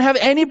we're never going to have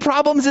any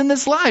problems in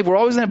this life. We're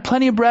always going to have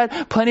plenty of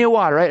bread, plenty of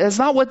water, right? That's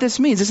not what this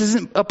means. This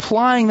isn't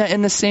applying that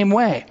in the same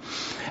way.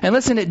 And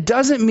listen, it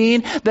doesn't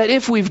mean that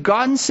if we've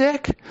gotten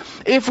sick,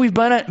 if we've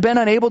been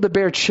unable to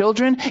bear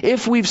children,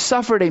 if we've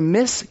suffered a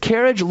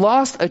miscarriage,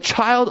 lost a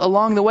child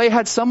along the way,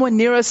 had someone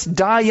near us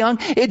die young,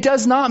 it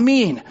does not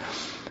mean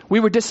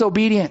we were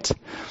disobedient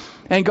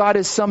and God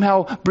is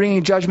somehow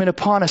bringing judgment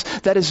upon us.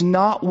 That is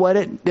not what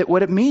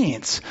it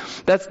means.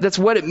 That's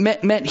what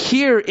it meant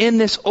here in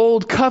this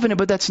old covenant,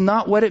 but that's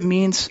not what it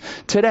means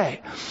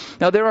today.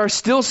 Now, there are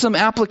still some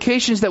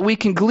applications that we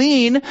can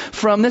glean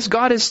from this.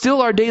 God is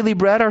still our daily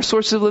bread, our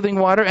source of living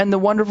water, and the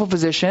wonderful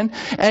physician.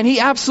 And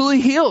he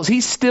absolutely heals. He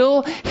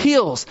still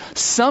heals.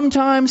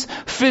 Sometimes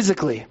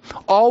physically,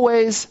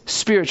 always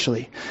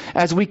spiritually.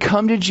 As we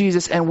come to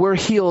Jesus and we're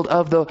healed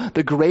of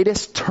the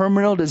greatest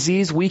terminal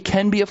disease we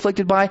can be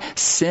afflicted by,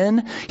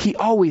 sin, he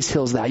always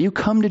heals that. You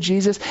come to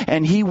Jesus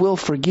and he will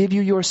forgive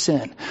you your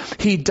sin.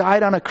 He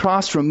died on a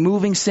cross,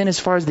 removing sin as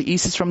far as the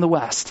east is from the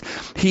west.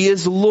 He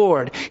is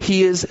Lord.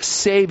 He is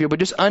Savior. But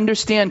just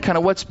understand kind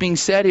of what's being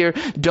said here.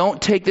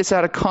 Don't take this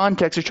out of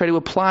context or try to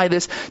apply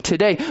this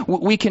today.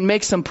 We can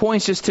make some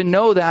points just to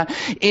know that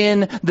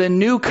in the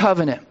new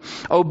covenant,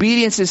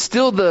 obedience is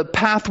still the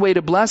pathway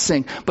to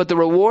blessing, but the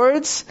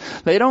rewards,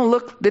 they don't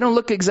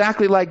look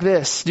exactly like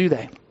this, do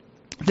they?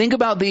 Think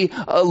about the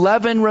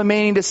 11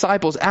 remaining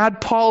disciples.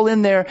 Add Paul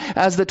in there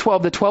as the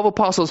 12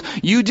 apostles.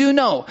 You do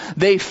know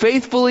they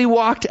faithfully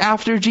walked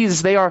after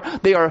Jesus. They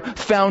are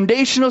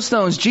foundational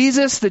stones.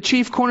 Jesus, the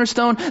chief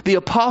cornerstone, the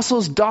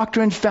apostles'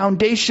 doctrine,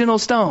 foundational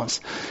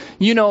stones.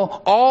 You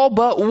know, all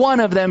but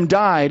one of them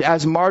died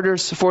as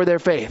martyrs for their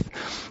faith.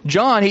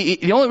 John,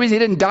 the only reason he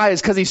didn't die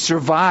is because he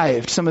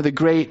survived some of the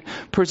great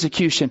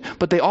persecution.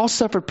 But they all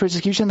suffered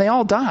persecution. They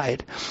all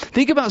died.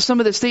 Think about some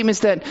of the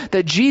statements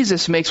that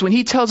Jesus makes when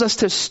he tells us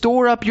to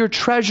store up your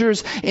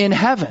treasures in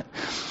heaven.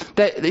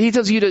 That he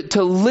tells you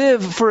to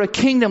live for a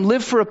kingdom,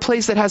 live for a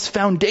place that has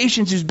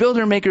foundations, whose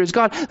builder and maker is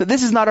God. That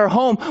this is not our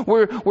home.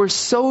 We're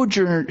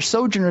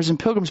sojourners and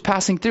pilgrims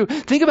passing through.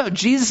 Think about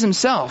Jesus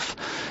himself.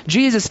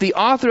 Jesus, the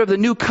author of the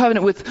new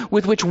covenant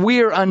with which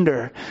we're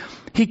under.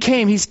 He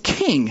came, he's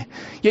king,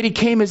 yet he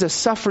came as a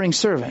suffering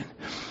servant.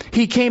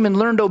 He came and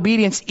learned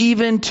obedience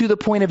even to the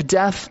point of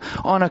death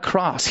on a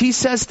cross. He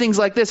says things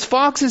like this,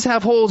 foxes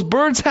have holes,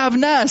 birds have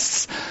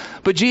nests,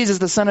 but Jesus,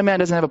 the Son of Man,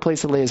 doesn't have a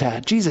place to lay his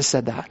head. Jesus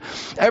said that.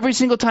 Every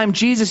single time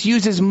Jesus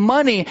uses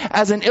money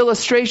as an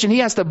illustration, he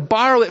has to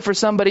borrow it for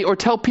somebody or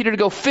tell Peter to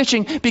go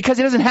fishing because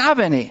he doesn't have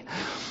any.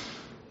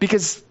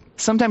 Because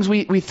sometimes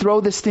we throw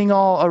this thing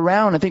all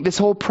around. I think this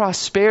whole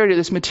prosperity,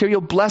 this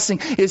material blessing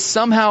is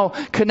somehow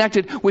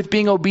connected with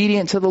being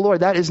obedient to the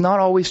Lord. That is not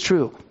always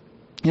true.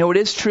 You know, it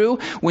is true.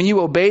 When you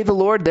obey the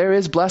Lord, there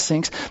is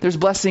blessings. There's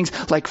blessings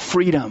like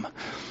freedom.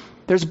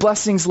 There's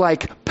blessings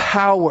like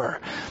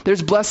power.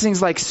 There's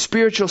blessings like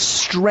spiritual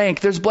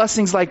strength. There's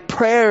blessings like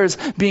prayers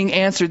being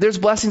answered. There's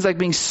blessings like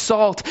being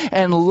salt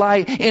and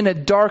light in a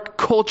dark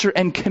culture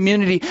and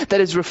community that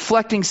is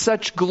reflecting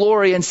such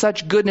glory and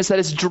such goodness that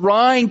is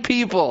drawing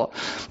people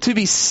to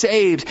be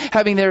saved,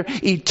 having their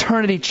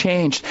eternity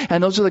changed.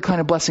 And those are the kind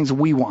of blessings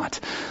we want.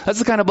 That's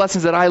the kind of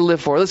blessings that I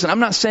live for. Listen, I'm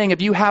not saying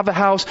if you have a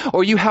house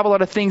or you have a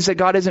lot of things that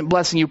God isn't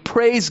blessing you,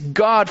 praise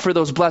God for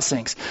those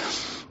blessings.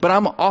 But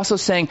I'm also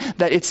saying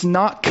that it's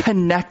not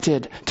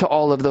connected to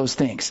all of those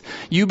things.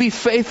 You be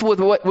faithful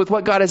with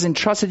what God has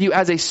entrusted you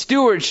as a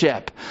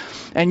stewardship,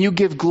 and you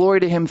give glory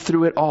to Him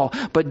through it all.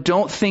 But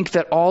don't think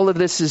that all of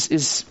this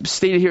is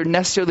stated here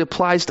necessarily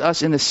applies to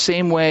us in the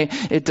same way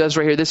it does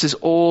right here. This is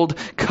old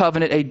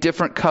covenant, a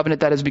different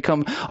covenant that has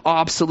become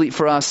obsolete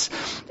for us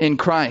in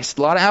Christ.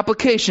 A lot of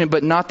application,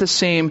 but not the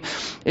same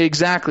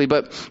exactly.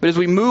 But as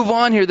we move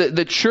on here,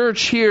 the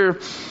church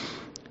here,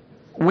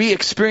 we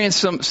experience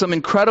some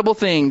incredible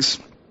things,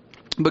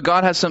 but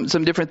God has some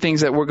different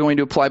things that we're going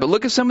to apply. But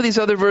look at some of these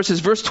other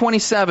verses. Verse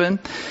 27,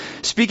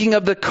 speaking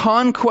of the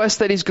conquest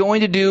that He's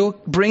going to do,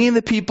 bringing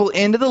the people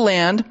into the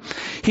land,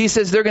 He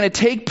says they're going to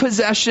take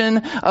possession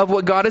of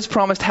what God has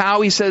promised.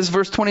 How? He says,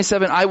 verse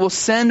 27, I will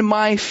send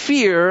my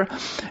fear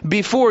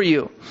before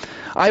you.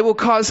 I will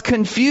cause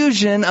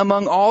confusion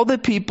among all the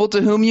people to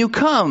whom you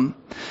come,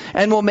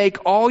 and will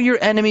make all your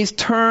enemies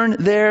turn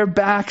their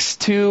backs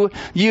to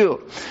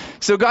you.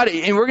 So God,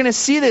 and we're going to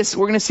see this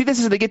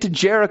as they get to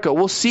Jericho.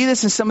 We'll see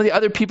this in some of the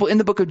other people in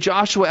the book of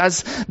Joshua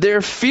as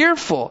they're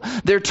fearful.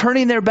 They're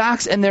turning their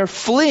backs and they're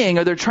fleeing,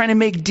 or they're trying to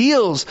make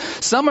deals.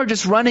 Some are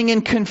just running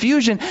in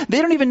confusion.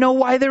 They don't even know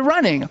why they're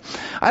running.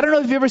 I don't know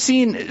if you've ever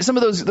seen some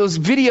of those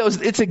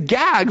videos. It's a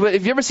gag, but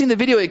if you've ever seen the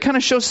video, it kind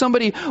of shows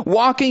somebody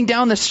walking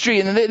down the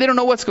street and they don't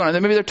know what's going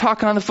on. Maybe they're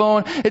talking on the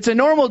phone. It's a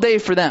normal day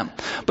for them.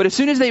 But as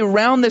soon as they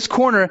round this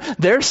corner,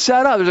 they're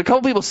set up. There's a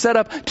couple people set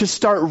up to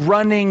start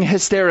running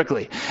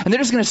hysterically. And they're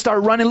just going to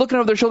start running, looking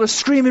over their shoulders,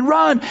 screaming,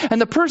 run! And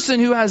the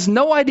person who has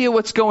no idea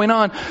what's going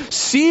on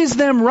sees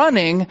them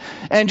running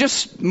and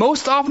just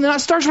most often than not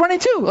starts running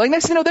too. Like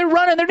next thing you know, they're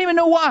running, they don't even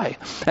know why.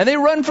 And they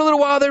run for a little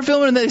while, they're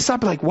filming, and then they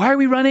stop like, why are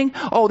we running?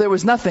 Oh, there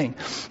was nothing.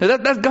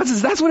 God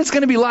says that's what it's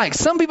going to be like.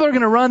 Some people are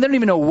going to run, they don't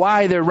even know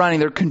why they're running.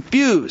 They're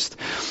confused.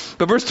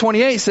 But verse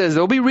 28 says,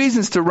 there'll be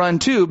reasons to run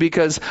too,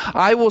 because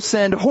I will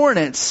send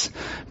hornets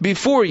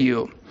before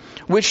you,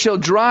 which shall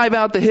drive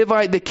out the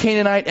Hivite, the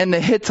Canaanite, and the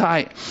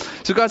Hittite.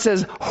 So God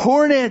says,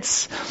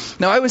 hornets.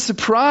 Now I was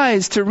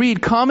surprised to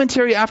read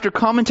commentary after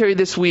commentary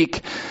this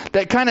week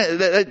that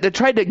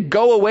tried to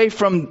go away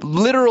from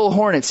literal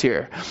hornets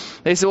here.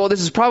 They said, well,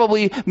 this is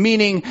probably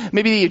meaning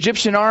maybe the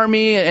Egyptian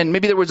army, and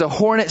maybe there was a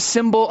hornet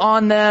symbol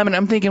on them. And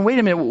I'm thinking, wait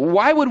a minute,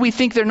 why would we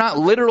think they're not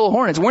literal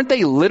hornets? Weren't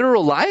they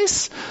literal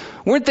lice?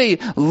 Weren't they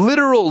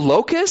literal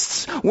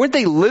locusts? Weren't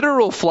they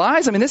literal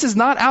flies? I mean, this is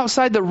not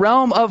outside the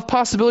realm of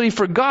possibility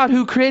for God,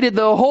 who created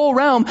the whole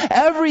realm,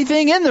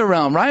 everything in the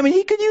realm, right? I mean,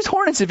 He could use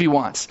hornets if He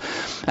wants.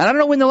 And I don't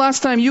know when the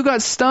last time you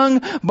got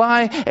stung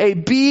by a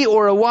bee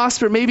or a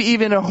wasp or maybe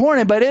even a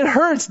hornet, but it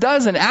hurts,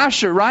 doesn't it?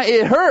 Asher, right?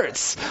 It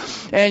hurts.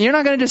 And you're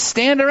not going to just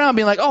stand around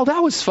being like, oh, that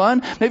was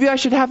fun. Maybe I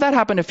should have that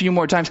happen a few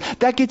more times.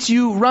 That gets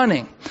you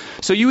running.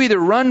 So you either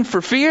run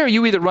for fear,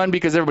 you either run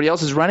because everybody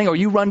else is running, or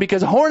you run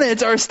because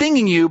hornets are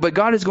stinging you, but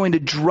God is going to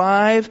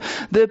drive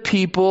the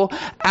people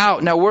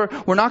out. Now we're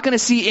not going to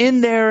see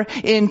in their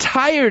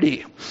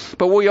entirety,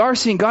 but we are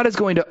seeing God is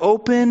going to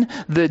open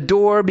the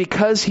door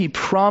because He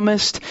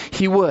promised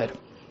He would.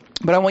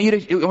 But I want you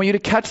to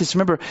catch this.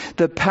 Remember,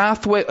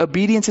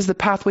 obedience is the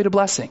pathway to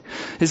blessing.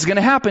 This is going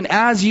to happen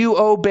as you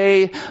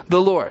obey the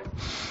Lord.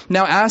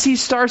 Now, as He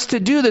starts to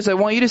do this, I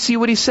want you to see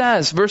what He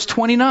says. Verse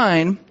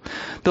 29,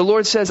 the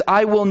Lord says,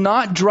 I will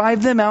not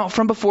drive them out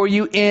from before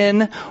you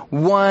in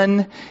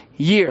 1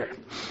 year.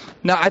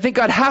 Now, I think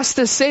God has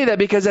to say that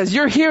because as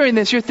you're hearing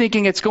this, you're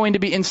thinking it's going to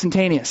be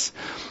instantaneous.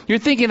 You're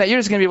thinking that you're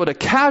just going to be able to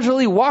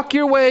casually walk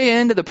your way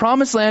into the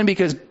promised land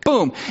because,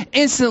 boom,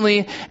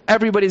 instantly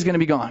everybody's going to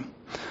be gone.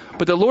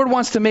 But the Lord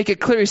wants to make it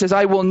clear. He says,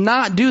 I will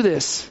not do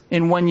this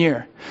in 1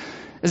 year.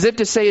 As if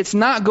to say it's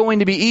not going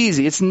to be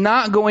easy. It's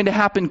not going to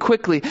happen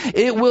quickly.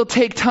 It will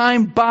take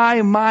time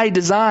by my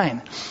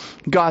design.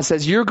 God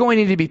says, you're going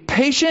to need to be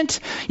patient.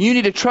 You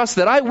need to trust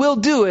that I will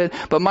do it,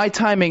 but my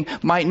timing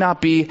might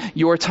not be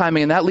your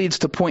timing. And that leads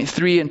to point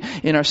 3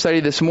 in our study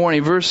this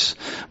morning. Verses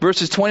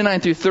 29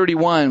 through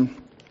 31.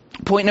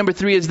 Point number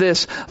 3 is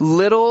this: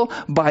 little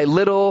by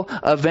little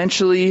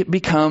eventually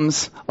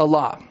becomes a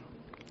lot.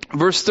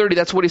 Verse 30,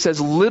 that's what he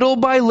says. Little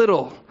by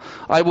little,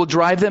 I will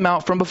drive them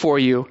out from before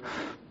you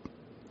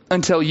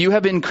until you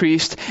have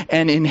increased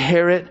and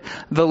inherit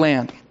the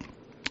land.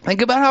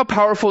 Think about how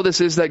powerful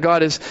this is that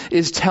God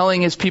is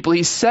telling his people.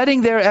 He's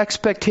setting their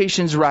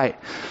expectations right.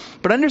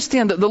 But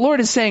understand that the Lord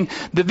is saying,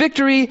 the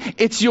victory,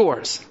 it's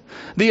yours.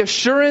 The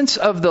assurance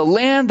of the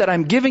land that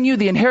I'm giving you,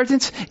 the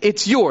inheritance,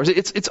 it's yours.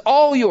 It's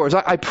all yours.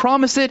 I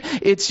promise it,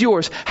 it's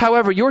yours.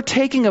 However, you're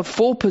taking a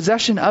full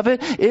possession of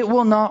it. It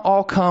will not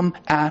all come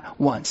at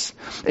once.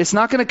 It's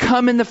not going to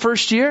come in the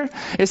first year.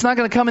 It's not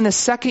going to come in the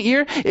second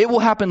year. It will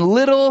happen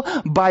little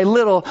by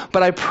little.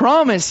 But I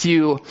promise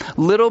you,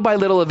 little by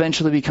little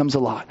eventually becomes a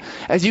lot.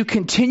 As you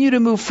continue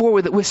to move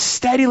forward with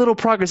steady little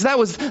progress. That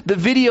was the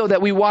video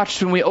that we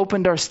watched when we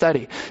opened our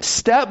study.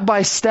 Step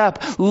by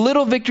step,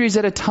 little victories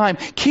at a time.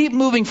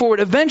 Keep moving forward.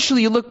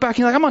 Eventually you look back and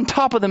you're like, I'm on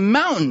top of the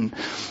mountain.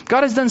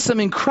 God has done some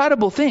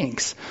incredible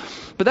things.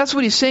 But that's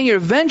what he's saying here.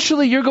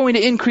 Eventually you're going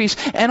to increase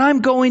and I'm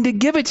going to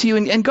give it to you.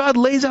 And God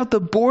lays out the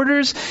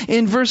borders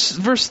in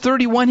verse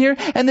 31 here.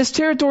 And this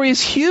territory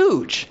is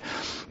huge.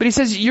 But he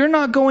says, you're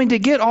not going to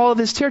get all of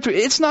this territory.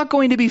 It's not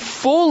going to be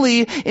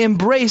fully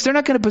embraced. They're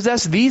not going to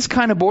possess these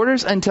kind of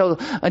borders until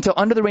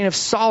under the reign of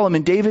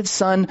Solomon, David's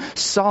son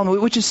Solomon,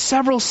 which is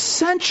several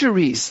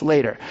centuries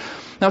later.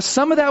 Now,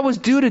 some of that was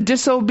due to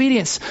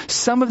disobedience.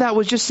 Some of that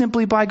was just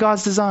simply by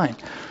God's design.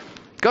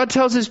 God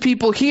tells his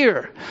people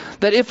here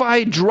that if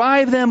I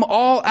drive them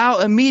all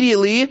out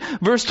immediately,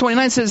 verse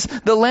 29 says,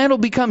 the land will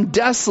become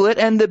desolate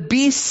and the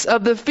beasts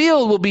of the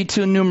field will be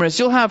too numerous.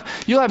 You'll have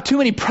too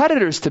many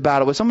predators to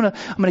battle with. So I'm going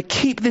to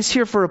keep this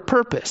here for a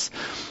purpose.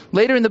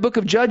 Later in the book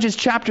of Judges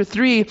chapter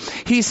 3,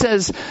 he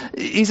says,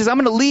 I'm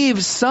going to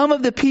leave some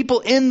of the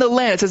people in the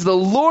land. It says, the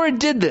Lord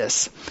did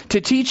this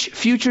to teach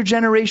future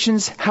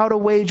generations how to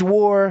wage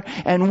war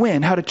and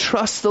win, how to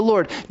trust the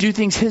Lord, do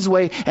things his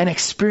way and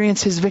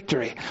experience his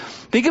victory.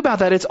 Think about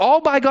that. It's all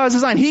by God's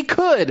design. He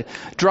could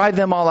drive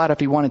them all out if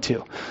he wanted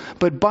to.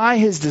 But by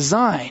his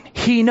design,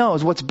 he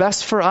knows what's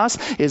best for us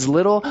is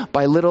little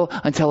by little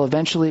until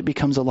eventually it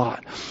becomes a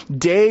lot.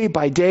 Day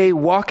by day,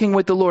 walking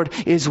with the Lord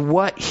is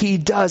what he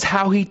does,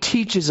 how he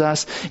teaches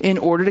us in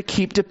order to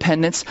keep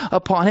dependence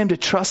upon him, to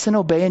trust and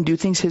obey and do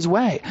things his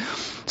way.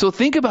 So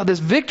think about this.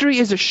 Victory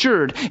is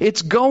assured.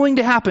 It's going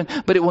to happen,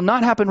 but it will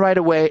not happen right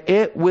away.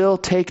 It will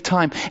take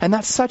time. And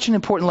that's such an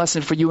important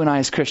lesson for you and I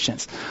as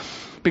Christians.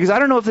 Because I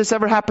don't know if this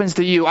ever happens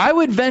to you. I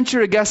would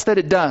venture a guess that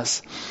it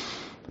does.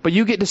 But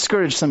you get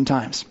discouraged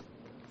sometimes.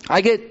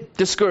 I get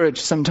discouraged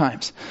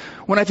sometimes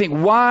when I think,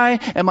 why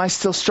am I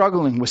still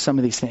struggling with some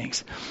of these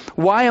things?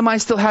 Why am I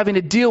still having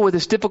to deal with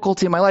this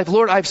difficulty in my life?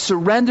 Lord, I've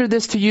surrendered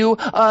this to you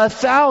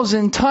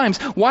 1,000 times.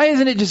 Why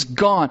isn't it just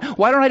gone?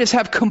 Why don't I just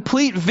have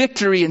complete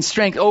victory and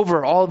strength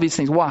over all of these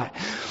things? Why?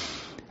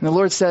 And the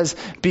Lord says,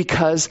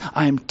 because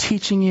I'm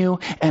teaching you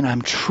and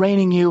I'm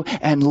training you,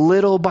 and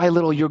little by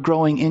little you're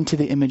growing into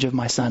the image of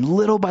my Son.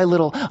 Little by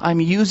little, I'm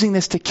using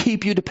this to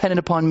keep you dependent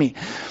upon me.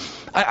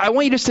 I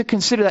want you just to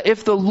consider that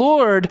if the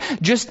Lord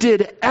just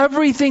did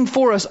everything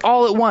for us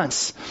all at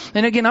once.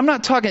 And again, I'm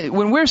not talking,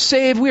 when we're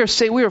saved, we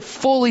are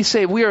fully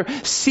saved. We are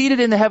seated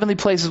in the heavenly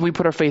places. We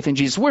put our faith in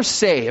Jesus. We're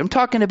saved. I'm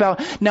talking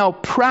about now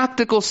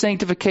practical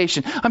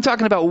sanctification. I'm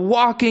talking about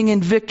walking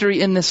in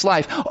victory in this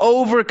life,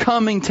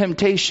 overcoming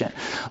temptation,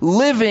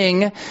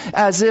 living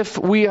as if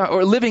we are,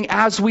 or living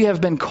as we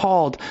have been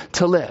called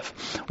to live.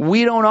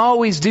 We don't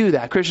always do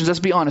that. Christians,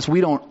 let's be honest.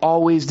 We don't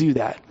always do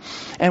that.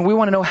 And we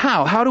want to know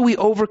how. How do we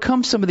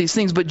overcome some of these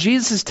things? But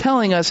Jesus is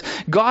telling us,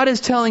 God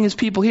is telling his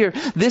people here,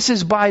 this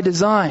is by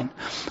design.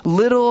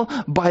 Little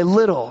by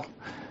little,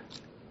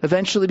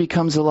 eventually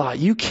becomes a lot.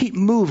 You keep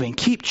moving,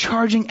 keep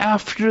charging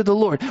after the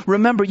Lord.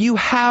 Remember, you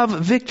have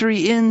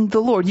victory in the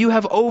Lord. You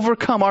have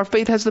overcome. Our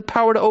faith has the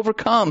power to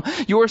overcome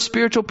your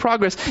spiritual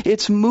progress.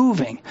 It's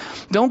moving.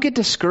 Don't get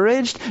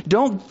discouraged.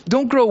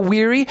 Don't grow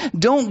weary.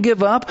 Don't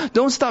give up.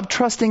 Don't stop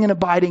trusting and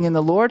abiding in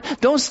the Lord.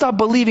 Don't stop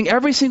believing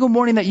every single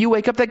morning that you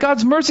wake up that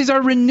God's mercies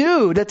are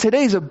renewed, that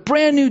today's a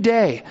brand new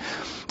day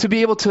to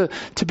be able to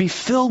be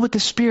filled with the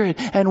Spirit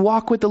and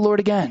walk with the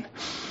Lord again.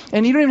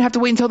 And you don't even have to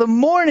wait until the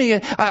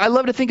morning. I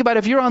love to think about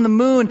if you're on the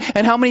moon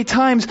and how many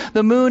times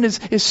the moon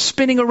is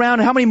spinning around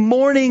and how many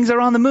mornings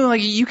are on the moon.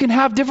 Like, you can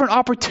have different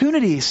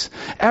opportunities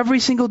every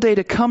single day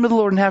to come to the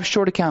Lord and have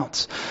short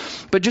accounts.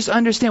 But just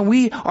understand,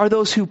 we are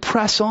those who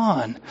press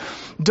on.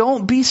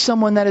 Don't be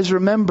someone that is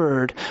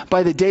remembered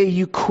by the day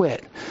you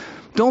quit.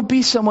 Don't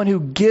be someone who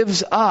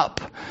gives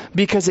up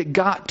because it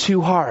got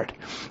too hard.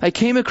 I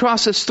came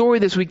across a story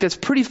this week that's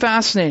pretty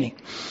fascinating.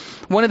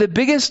 One of the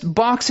biggest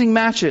boxing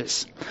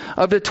matches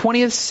of the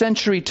 20th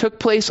century took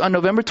place on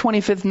November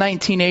 25th,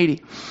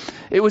 1980.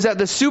 It was at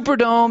the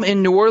Superdome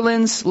in New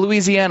Orleans,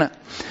 Louisiana.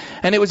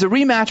 And it was a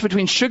rematch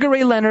between Sugar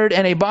Ray Leonard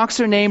and a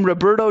boxer named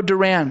Roberto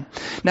Duran.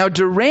 Now,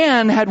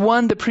 Duran had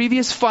won the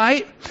previous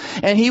fight,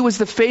 and he was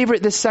the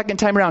favorite this second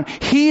time around.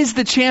 He's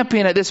the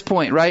champion at this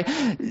point, right?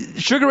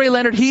 Sugar Ray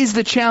Leonard, he's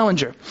the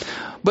challenger.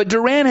 But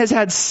Duran has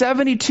had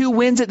 72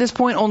 wins at this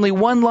point, only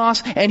one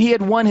loss, and he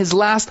had won his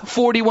last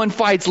 41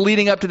 fights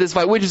leading up to this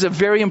fight, which is a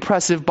very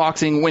impressive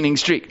boxing winning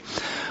streak.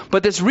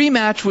 But this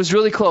rematch was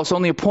really close.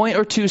 Only a point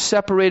or two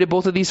separated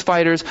both of these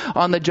fighters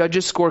on the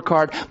judges'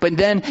 scorecard. But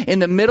then in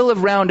the middle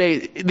of round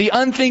 8, the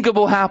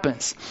unthinkable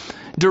happens.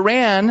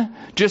 Duran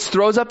just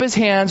throws up his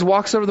hands,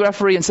 walks over to the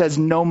referee and says,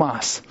 "No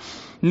mas.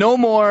 No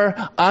more.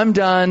 I'm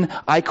done.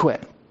 I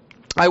quit."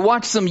 I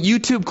watched some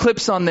YouTube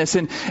clips on this,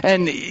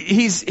 and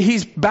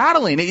he's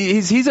battling.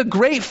 He's a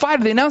great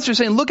fighter. The announcer's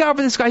saying, "Look out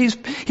for this guy.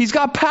 He's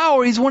got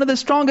power. He's one of the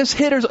strongest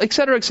hitters," et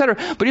cetera, et cetera.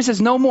 But he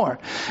says, "No more."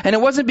 And it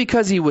wasn't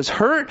because he was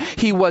hurt.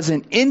 He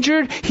wasn't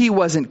injured. He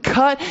wasn't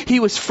cut. He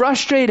was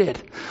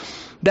frustrated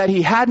that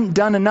he hadn't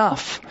done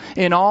enough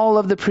in all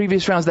of the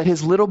previous rounds, that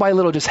his little by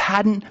little just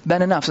hadn't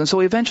been enough. And so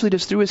he eventually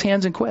just threw his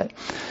hands and quit.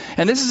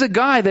 And this is a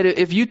guy that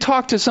if you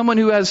talk to someone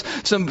who has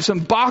some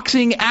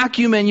boxing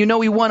acumen, you know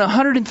he won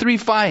 103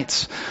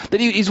 fights, that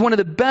he's one of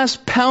the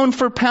best pound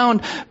for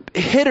pound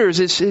hitters,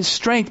 his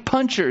strength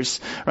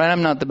punchers, right?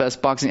 I'm not the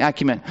best boxing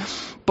acumen.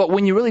 But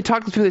when you really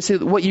talk to people, they say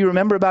what you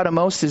remember about him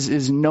most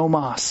is no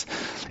mas,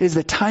 is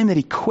the time that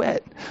he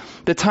quit.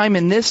 The time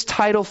in this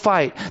title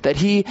fight that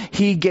he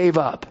gave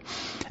up.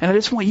 And I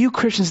just want you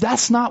Christians,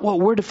 that's not what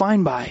we're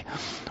defined by.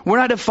 We're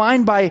not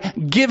defined by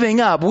giving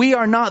up. We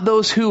are not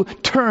those who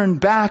turn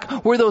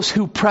back. We're those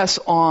who press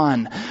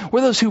on.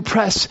 We're those who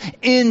press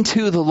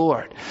into the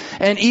Lord.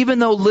 And even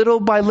though little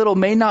by little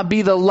may not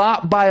be the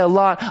lot by a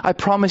lot, I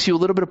promise you a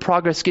little bit of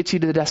progress gets you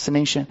to the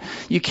destination.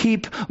 You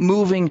keep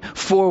moving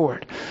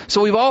forward.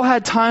 So we've all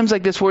had times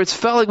like this where it's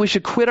felt like we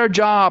should quit our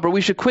job, or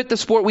we should quit the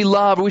sport we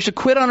love, or we should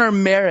quit on our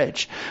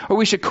marriage, or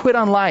we should quit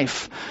on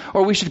life,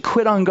 or we should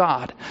quit on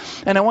God.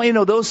 And I want you to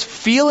know those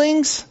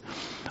feelings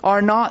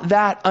are not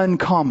that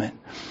uncommon.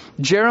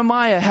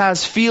 Jeremiah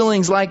has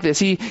feelings like this.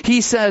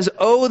 He says,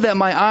 "Oh, that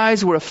my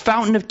eyes were a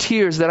fountain of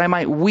tears, that I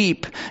might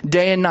weep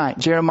day and night."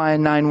 Jeremiah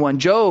 9:1.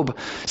 Job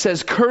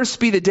says, "Cursed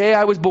be the day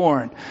I was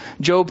born."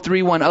 Job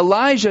 3:1.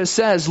 Elijah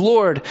says,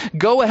 "Lord,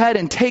 go ahead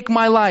and take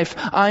my life.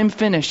 I'm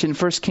finished," in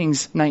 1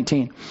 Kings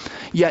 19.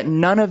 Yet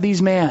none of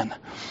these men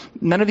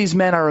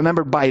are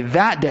remembered by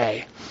that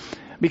day,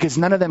 because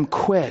none of them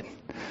quit.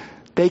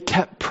 They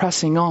kept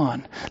pressing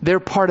on.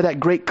 They're part of that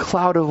great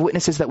cloud of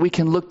witnesses that we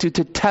can look to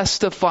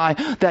testify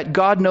that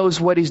God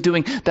knows what He's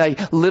doing,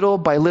 that little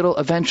by little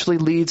eventually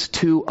leads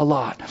to a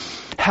lot.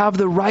 Have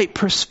the right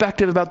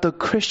perspective about the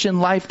Christian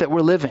life that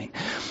we're living.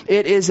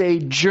 It is a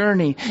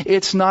journey.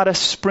 It's not a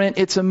sprint.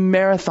 It's a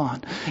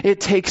marathon.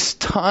 It takes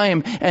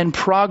time and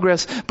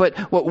progress.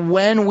 But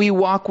when we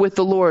walk with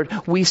the Lord,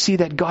 we see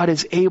that God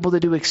is able to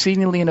do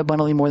exceedingly and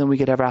abundantly more than we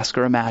could ever ask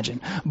or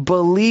imagine.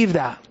 Believe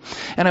that.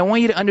 And I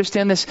want you to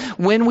understand this.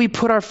 When we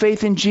put our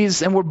faith in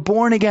Jesus and we're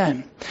born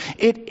again,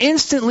 it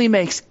instantly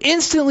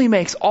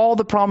makes all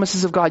the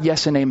promises of God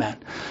yes and amen.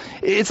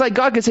 It's like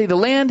God could say, the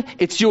land,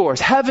 it's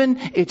yours. Heaven,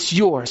 it's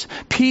yours.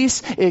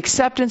 Peace,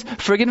 acceptance,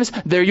 forgiveness,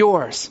 they're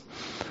yours.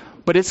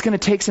 But it's going to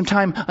take some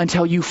time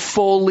until you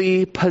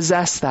fully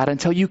possess that,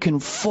 until you can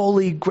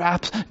fully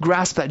grasp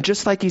that.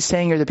 Just like he's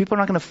saying here, that people are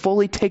not going to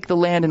fully take the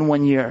land in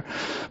 1 year.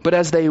 But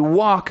as they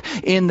walk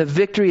in the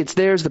victory, it's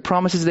theirs, the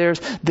promise is theirs.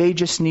 They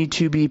just need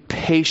to be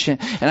patient.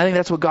 And I think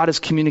that's what God is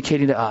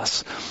communicating to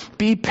us.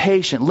 Be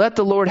patient. Let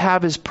the Lord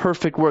have His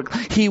perfect work.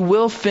 He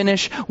will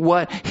finish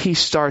what He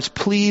starts.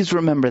 Please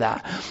remember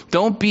that.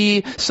 Don't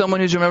be someone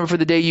who's remembered for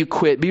the day you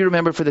quit. Be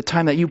remembered for the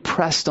time that you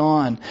pressed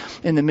on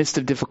in the midst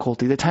of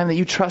difficulty. The time that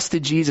you trusted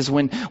Jesus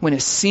when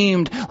it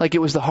seemed like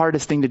it was the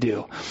hardest thing to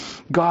do.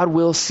 God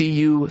will see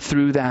you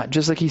through that,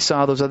 just like He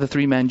saw those other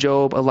three men,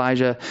 Job,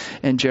 Elijah,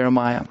 and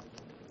Jeremiah.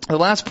 The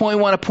last point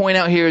I want to point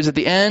out here is at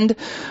the end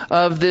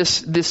of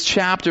this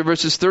chapter,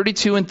 verses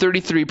 32 and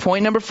 33.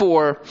 Point number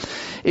 4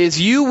 is,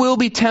 you will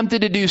be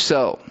tempted to do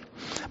so,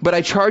 but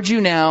I charge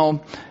you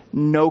now,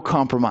 no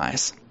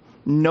compromise.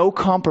 No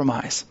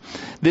compromise.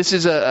 This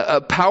is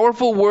a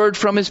powerful word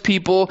from His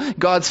people.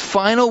 God's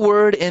final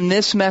word in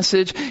this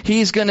message.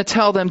 He's going to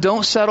tell them,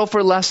 don't settle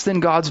for less than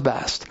God's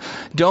best.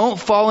 Don't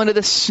fall into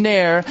the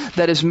snare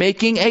that is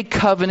making a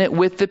covenant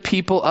with the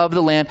people of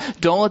the land.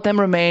 Don't let them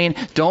remain.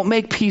 Don't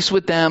make peace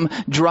with them.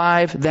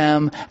 Drive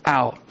them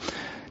out.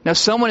 Now,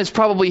 someone is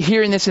probably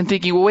hearing this and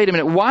thinking, well, wait a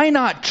minute. Why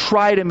not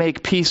try to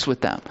make peace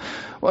with them?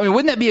 I mean,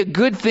 wouldn't that be a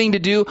good thing to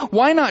do?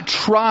 Why not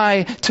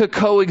try to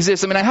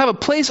coexist? I mean, I have a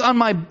place on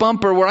my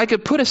bumper where I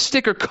could put a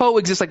sticker,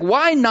 coexist. Like,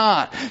 why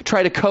not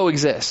try to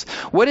coexist?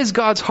 What is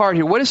God's heart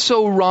here? What is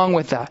so wrong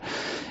with that?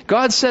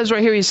 God says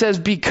right here, He says,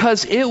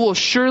 because it will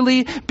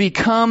surely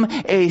become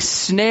a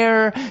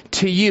snare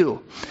to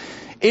you.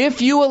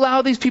 If you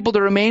allow these people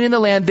to remain in the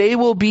land, they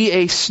will be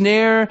a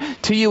snare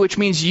to you, which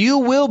means you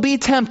will be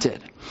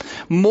tempted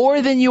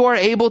more than you are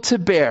able to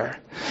bear.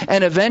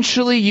 And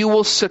eventually you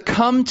will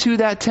succumb to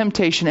that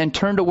temptation and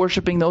turn to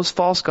worshiping those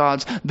false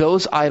gods,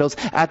 those idols,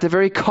 at the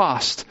very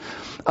cost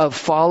of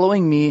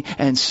following me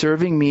and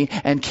serving me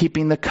and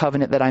keeping the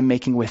covenant that I'm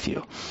making with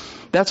you.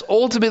 That's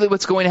ultimately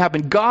what's going to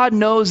happen. God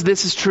knows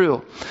this is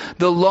true.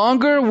 The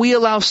longer we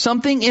allow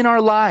something in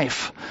our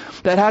life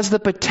that has the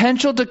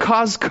potential to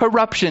cause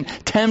corruption,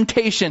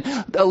 temptation,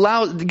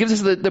 gives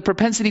us the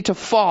propensity to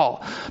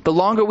fall, the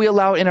longer we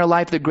allow it in our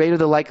life, the greater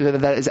the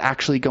likelihood that is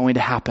actually going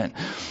to happen.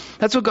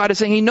 That's what God is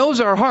saying. He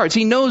knows our hearts.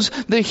 He knows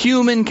the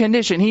human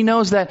condition. He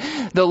knows that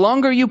the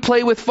longer you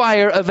play with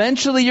fire,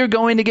 eventually you're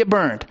going to get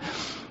burned.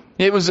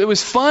 It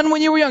was fun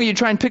when you were young. You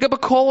try and pick up a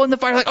coal in the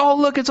fire, like, oh,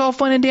 look, it's all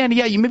fun and dandy.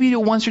 Yeah, maybe you do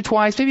it once or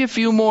twice, maybe a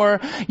few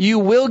more. You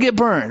will get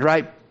burned,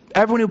 right?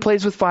 Everyone who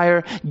plays with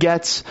fire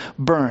gets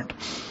burned.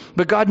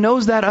 But God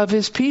knows that of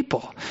His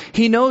people.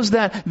 He knows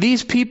that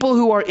these people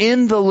who are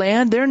in the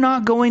land, they're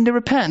not going to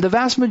repent. The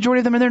vast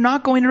majority of them, they're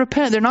not going to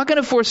repent. They're not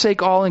going to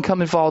forsake all and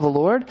come and follow the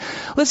Lord.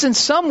 Listen,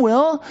 some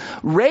will.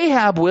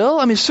 Rahab will.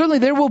 I mean, certainly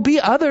there will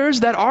be others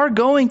that are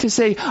going to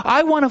say,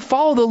 I want to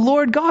follow the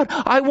Lord God.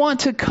 I want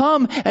to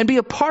come and be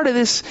a part of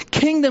this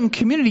kingdom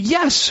community.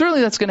 Yes,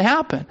 certainly that's going to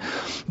happen.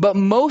 But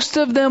most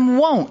of them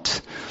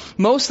won't.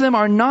 Most of them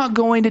are not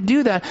going to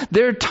do that.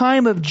 Their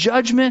time of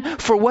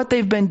judgment for what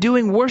they've been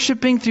doing,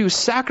 worshiping through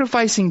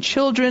sacrificing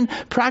children,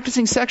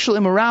 practicing sexual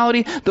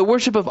immorality, the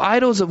worship of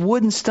idols of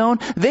wood and stone,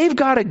 they've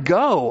got to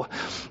go.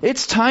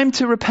 It's time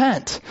to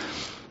repent.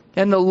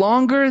 And the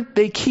longer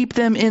they keep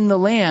them in the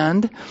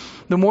land,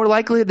 the more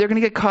likely they're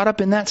going to get caught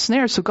up in that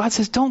snare. So God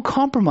says, don't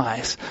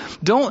compromise.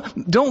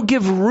 Don't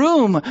give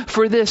room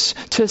for this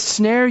to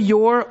snare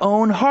your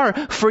own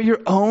heart, for your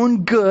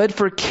own good,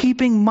 for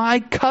keeping my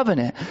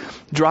covenant.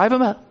 Drive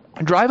them out.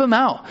 Drive them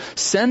out.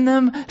 Send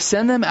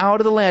them out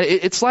of the land.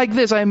 It's like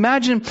this. I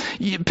imagine,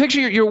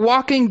 picture you're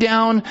walking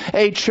down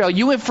a trail.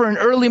 You went for an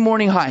early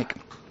morning hike.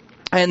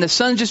 And the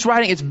sun's just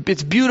riding.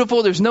 It's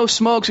beautiful. There's no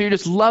smoke, so you're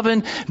just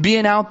loving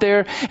being out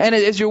there. And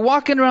as you're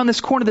walking around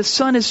this corner, the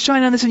sun is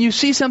shining on this, and you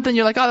see something.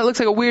 You're like, oh, that looks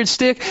like a weird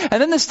stick. And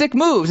then the stick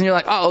moves, and you're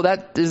like, oh,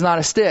 that is not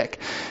a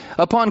stick.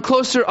 Upon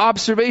closer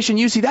observation,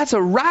 you see that's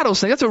a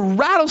rattlesnake. That's a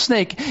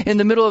rattlesnake in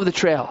the middle of the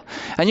trail.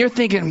 And you're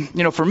thinking,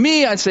 for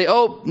me, I'd say,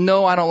 oh,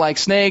 no, I don't like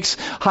snakes.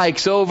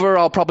 Hike's over.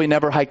 I'll probably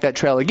never hike that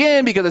trail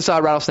again because I saw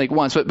a rattlesnake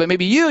once. But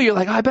maybe you're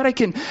like, oh, I bet I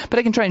can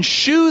try and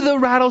shoo the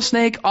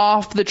rattlesnake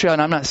off the trail.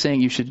 And I'm not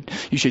saying you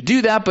should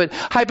do that, but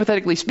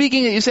hypothetically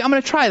speaking, you say, I'm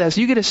going to try that.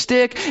 So you get a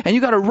stick and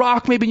you got a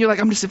rock maybe, and you're like,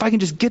 if I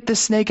can just get this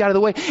snake out of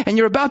the way. And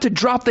you're about to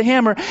drop the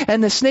hammer,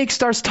 and the snake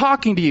starts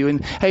talking to you.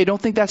 And hey,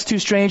 don't think that's too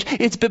strange.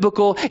 It's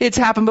biblical. It's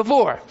happened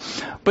before.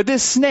 But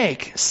this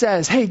snake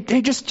says, hey,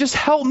 just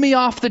help me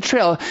off the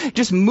trail.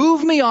 Just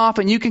move me off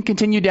and you can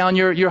continue down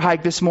your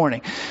hike this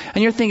morning.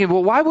 And you're thinking,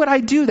 well, why would I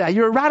do that?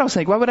 You're a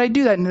rattlesnake. Why would I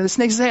do that? And the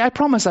snake says, hey, I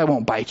promise I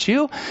won't bite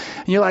you.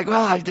 And you're like,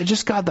 well, I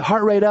just got the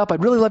heart rate up.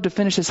 I'd really love to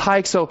finish this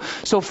hike. So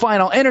fine,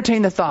 I'll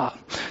entertain the thought.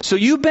 So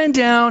you bend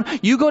down,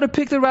 you go to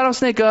pick the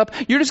rattlesnake up.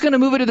 You're just going to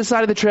move it to the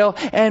side of the trail,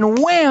 and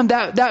wham,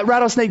 that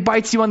rattlesnake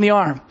bites you on the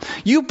arm.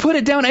 You put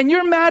it down and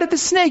you're mad at the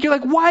snake. You're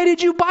like, why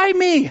did you bite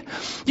me?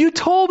 You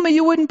told me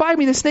you wouldn't bite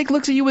me. The snake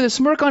looks at you with a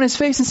smirk on his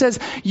face and says,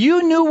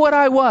 you knew what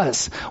I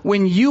was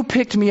when you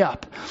picked me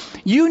up.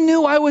 You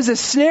knew I was a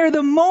snare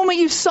the moment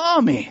you saw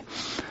me.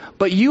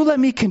 But you let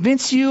me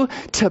convince you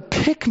to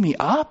pick me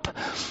up?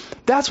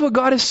 That's what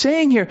God is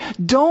saying here.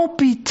 Don't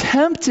be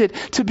tempted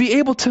to be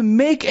able to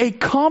make a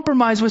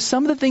compromise with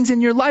some of the things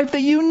in your life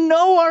that you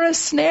know are a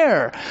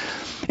snare.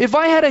 If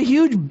I had a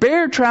huge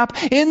bear trap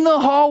in the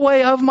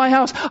hallway of my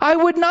house, I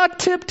would not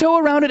tiptoe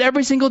around it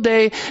every single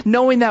day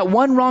knowing that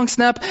one wrong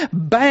step,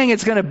 bang,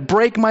 it's going to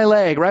break my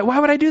leg, right? Why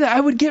would I do that? I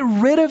would get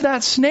rid of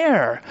that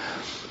snare.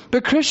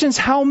 But Christians,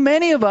 how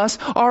many of us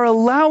are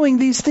allowing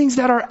these things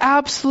that are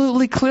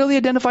absolutely clearly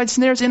identified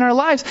snares in our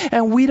lives,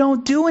 and we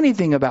don't do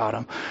anything about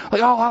them?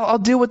 Like, oh, I'll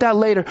deal with that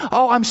later.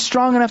 Oh, I'm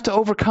strong enough to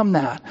overcome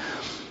that.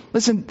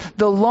 Listen,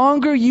 the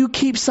longer you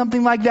keep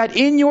something like that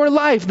in your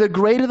life, the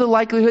greater the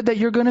likelihood that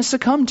you're going to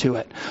succumb to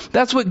it.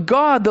 That's what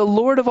God, the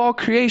Lord of all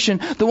creation,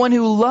 the one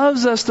who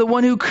loves us, the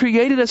one who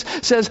created us,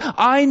 says,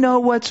 I know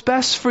what's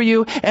best for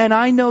you, and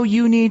I know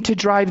you need to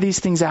drive these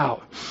things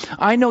out.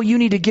 I know you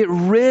need to get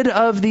rid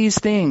of these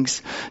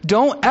things.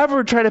 Don't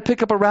ever try to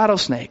pick up a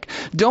rattlesnake.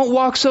 Don't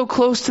walk so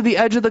close to the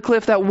edge of the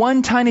cliff that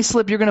one tiny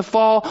slip you're going to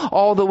fall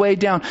all the way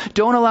down.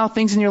 Don't allow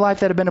things in your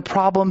life that have been a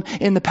problem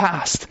in the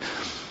past.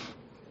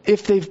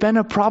 If they've been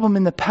a problem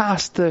in the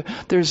past,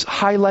 there's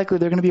high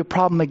likelihood they're going to be a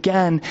problem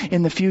again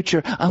in the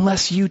future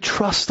unless you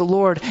trust the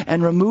Lord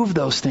and remove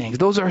those things.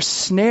 Those are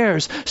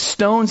snares,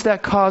 stones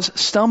that cause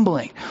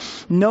stumbling.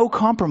 No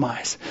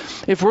compromise.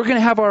 If we're going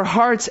to have our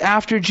hearts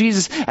after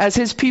Jesus, as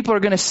His people are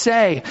going to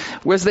say,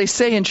 as they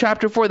say in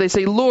chapter 4, they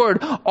say,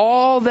 Lord,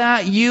 all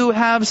that you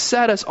have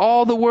said us,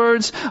 all the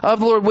words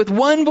of the Lord, with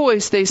one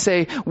voice they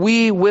say,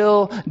 we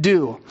will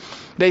do.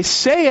 They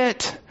say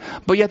it,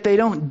 but yet they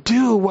don't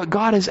do what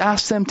God has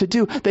asked them to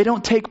do. They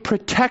don't take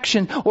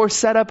protection or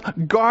set up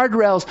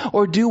guardrails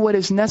or do what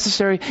is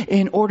necessary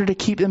in order to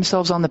keep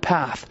themselves on the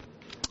path.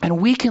 And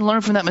we can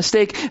learn from that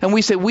mistake, and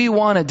we say we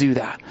want to do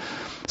that.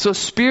 So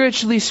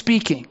spiritually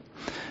speaking,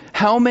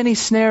 how many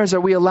snares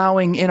are we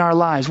allowing in our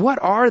lives? What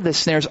are the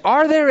snares?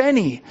 Are there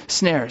any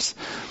snares?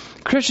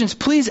 Christians,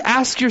 please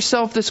ask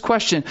yourself this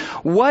question.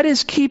 What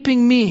is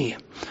keeping me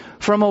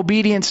from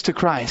obedience to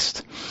Christ?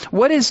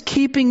 What is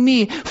keeping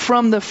me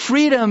from the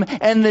freedom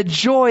and the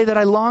joy that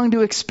I long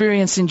to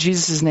experience in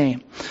Jesus'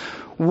 name?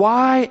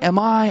 Why am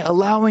I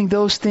allowing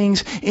those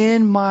things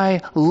in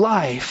my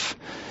life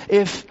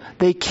if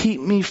they keep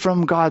me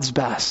from God's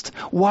best?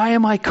 Why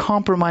am I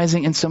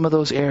compromising in some of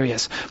those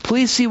areas?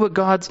 Please see what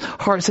God's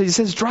heart says. He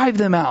says, drive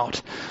them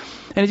out.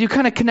 And as you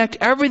kind of connect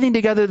everything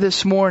together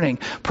this morning,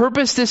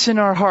 purpose this in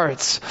our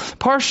hearts.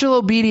 Partial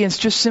obedience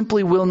just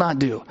simply will not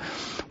do.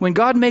 When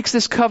God makes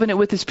this covenant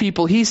with His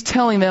people, He's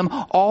telling them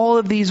all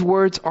of these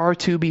words are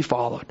to be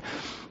followed.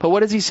 But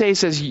what does He say? He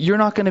says, you're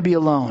not going to be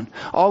alone.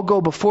 I'll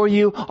go before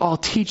you. I'll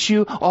teach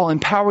you. I'll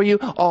empower you.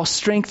 I'll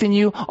strengthen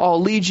you.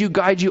 I'll lead you,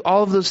 guide you.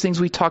 All of those things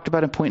we talked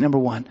about in point number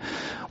 1.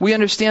 We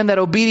understand that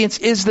obedience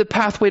is the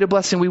pathway to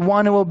blessing. We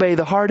want to obey.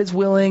 The heart is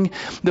willing.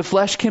 The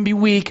flesh can be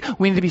weak.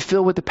 We need to be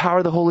filled with the power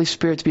of the Holy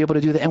Spirit to be able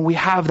to do that. And we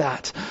have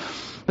that.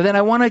 But then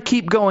I want to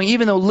keep going,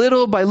 even though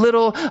little by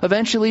little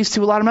eventually leads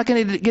to a lot. I'm not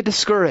going to get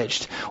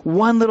discouraged.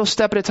 One little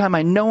step at a time.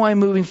 I know I'm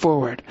moving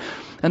forward.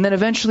 And then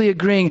eventually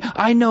agreeing,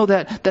 I know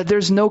that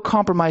there's no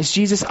compromise.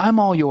 Jesus, I'm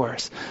all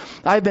yours.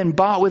 I've been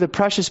bought with a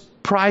precious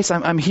price.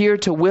 I'm here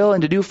to will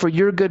and to do for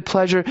your good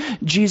pleasure.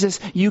 Jesus,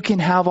 you can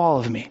have all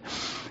of me.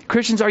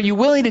 Christians, are you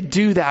willing to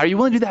do that? Are you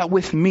willing to do that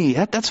with me?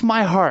 That's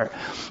my heart.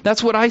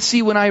 That's what I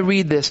see when I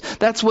read this.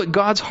 That's what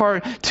God's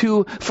heart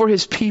for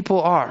His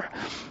people are.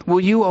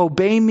 Will you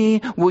obey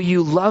me? Will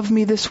you love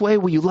me this way?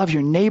 Will you love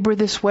your neighbor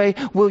this way?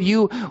 Will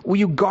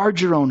you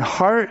guard your own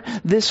heart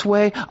this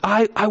way?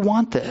 I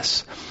want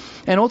this.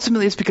 And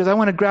ultimately it's because I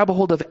want to grab a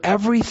hold of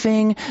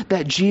everything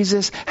that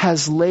Jesus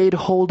has laid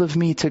hold of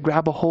me to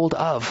grab a hold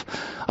of.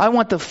 I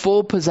want the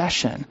full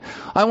possession.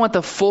 I want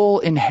the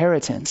full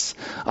inheritance.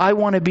 I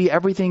want to be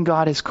everything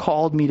God has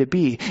called me to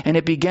be. And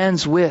it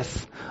begins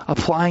with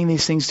applying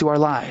these things to our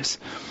lives.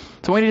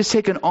 So I want you to just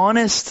take an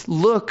honest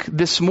look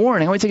this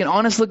morning. I want you to take an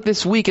honest look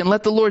this week and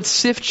let the Lord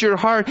sift your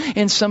heart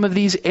in some of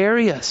these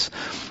areas.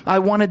 I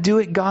want to do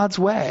it God's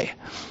way.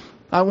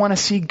 I want to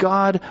see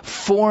God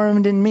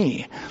formed in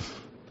me.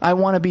 I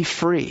want to be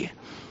free.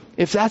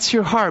 If that's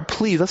your heart,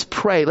 please, let's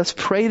pray. Let's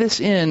pray this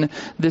in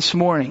this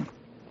morning.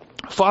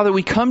 Father,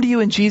 we come to you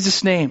in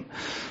Jesus' name.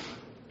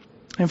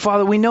 And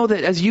Father, we know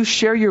that as you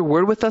share your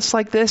word with us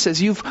like this, as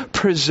you've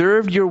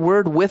preserved your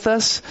word with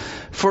us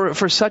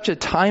for such a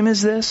time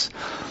as this,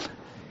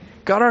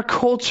 God, our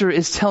culture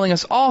is telling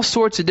us all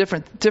sorts of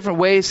different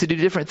ways to do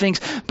different things.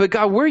 But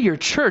God, we're your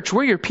church.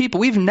 We're your people.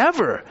 We've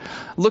never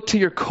looked to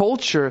your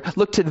culture,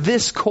 looked to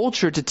this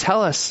culture to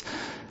tell us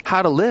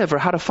how to live or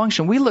how to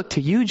function. We look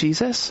to you,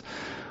 Jesus.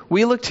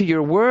 We look to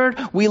your word.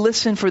 We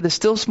listen for the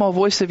still small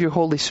voice of your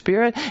Holy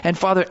Spirit. And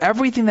Father,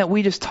 everything that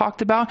we just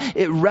talked about,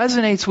 it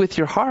resonates with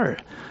your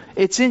heart.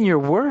 It's in your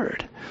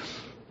word.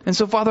 And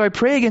so, Father, I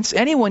pray against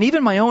anyone,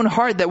 even my own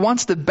heart, that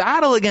wants to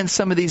battle against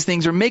some of these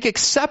things or make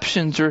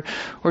exceptions or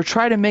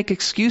try to make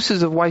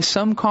excuses of why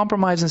some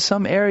compromise in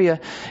some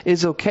area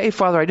is okay.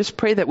 Father, I just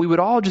pray that we would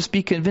all just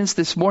be convinced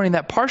this morning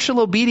that partial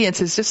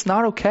obedience is just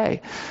not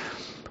okay.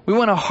 We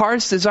want a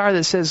heart's desire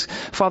that says,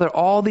 Father,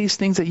 all these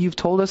things that you've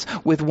told us,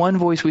 with one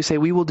voice we say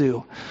we will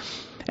do.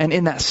 And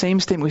in that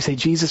same statement we say,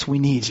 Jesus, we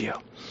need you.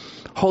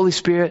 Holy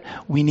Spirit,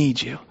 we need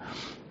you.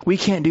 We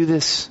can't do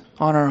this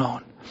on our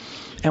own.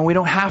 And we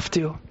don't have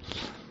to,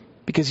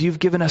 because you've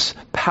given us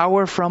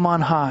power from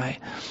on high.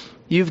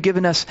 You've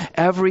given us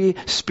every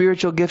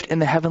spiritual gift in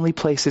the heavenly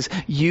places.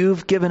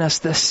 You've given us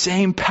the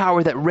same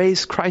power that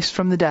raised Christ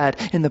from the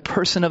dead in the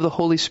person of the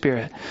Holy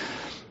Spirit.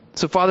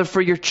 So, Father,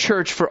 for your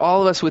church, for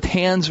all of us with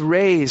hands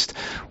raised,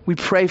 we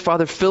pray,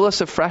 Father, fill us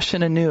afresh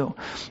and anew.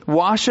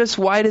 Wash us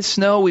white as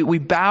snow. We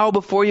bow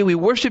before you. We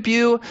worship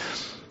you.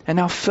 And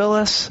now fill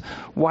us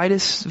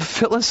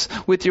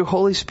with your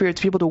Holy Spirit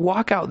to be able to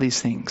walk out these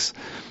things.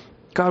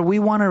 God, we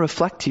want to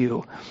reflect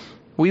you.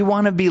 We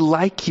want to be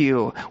like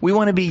you. We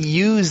want to be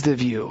used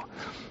of you.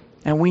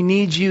 And we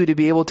need you to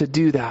be able to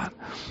do that.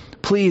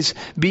 Please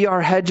be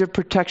our hedge of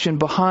protection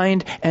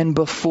behind and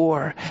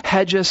before.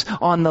 Hedge us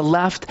on the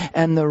left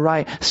and the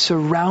right.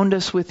 Surround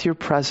us with your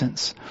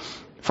presence.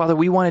 Father,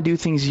 we want to do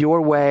things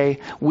your way.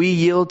 We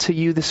yield to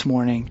you this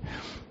morning.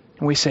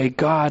 And we say,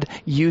 God,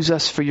 use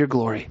us for your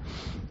glory.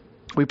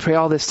 We pray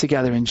all this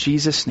together in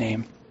Jesus'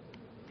 name.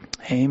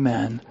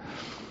 Amen.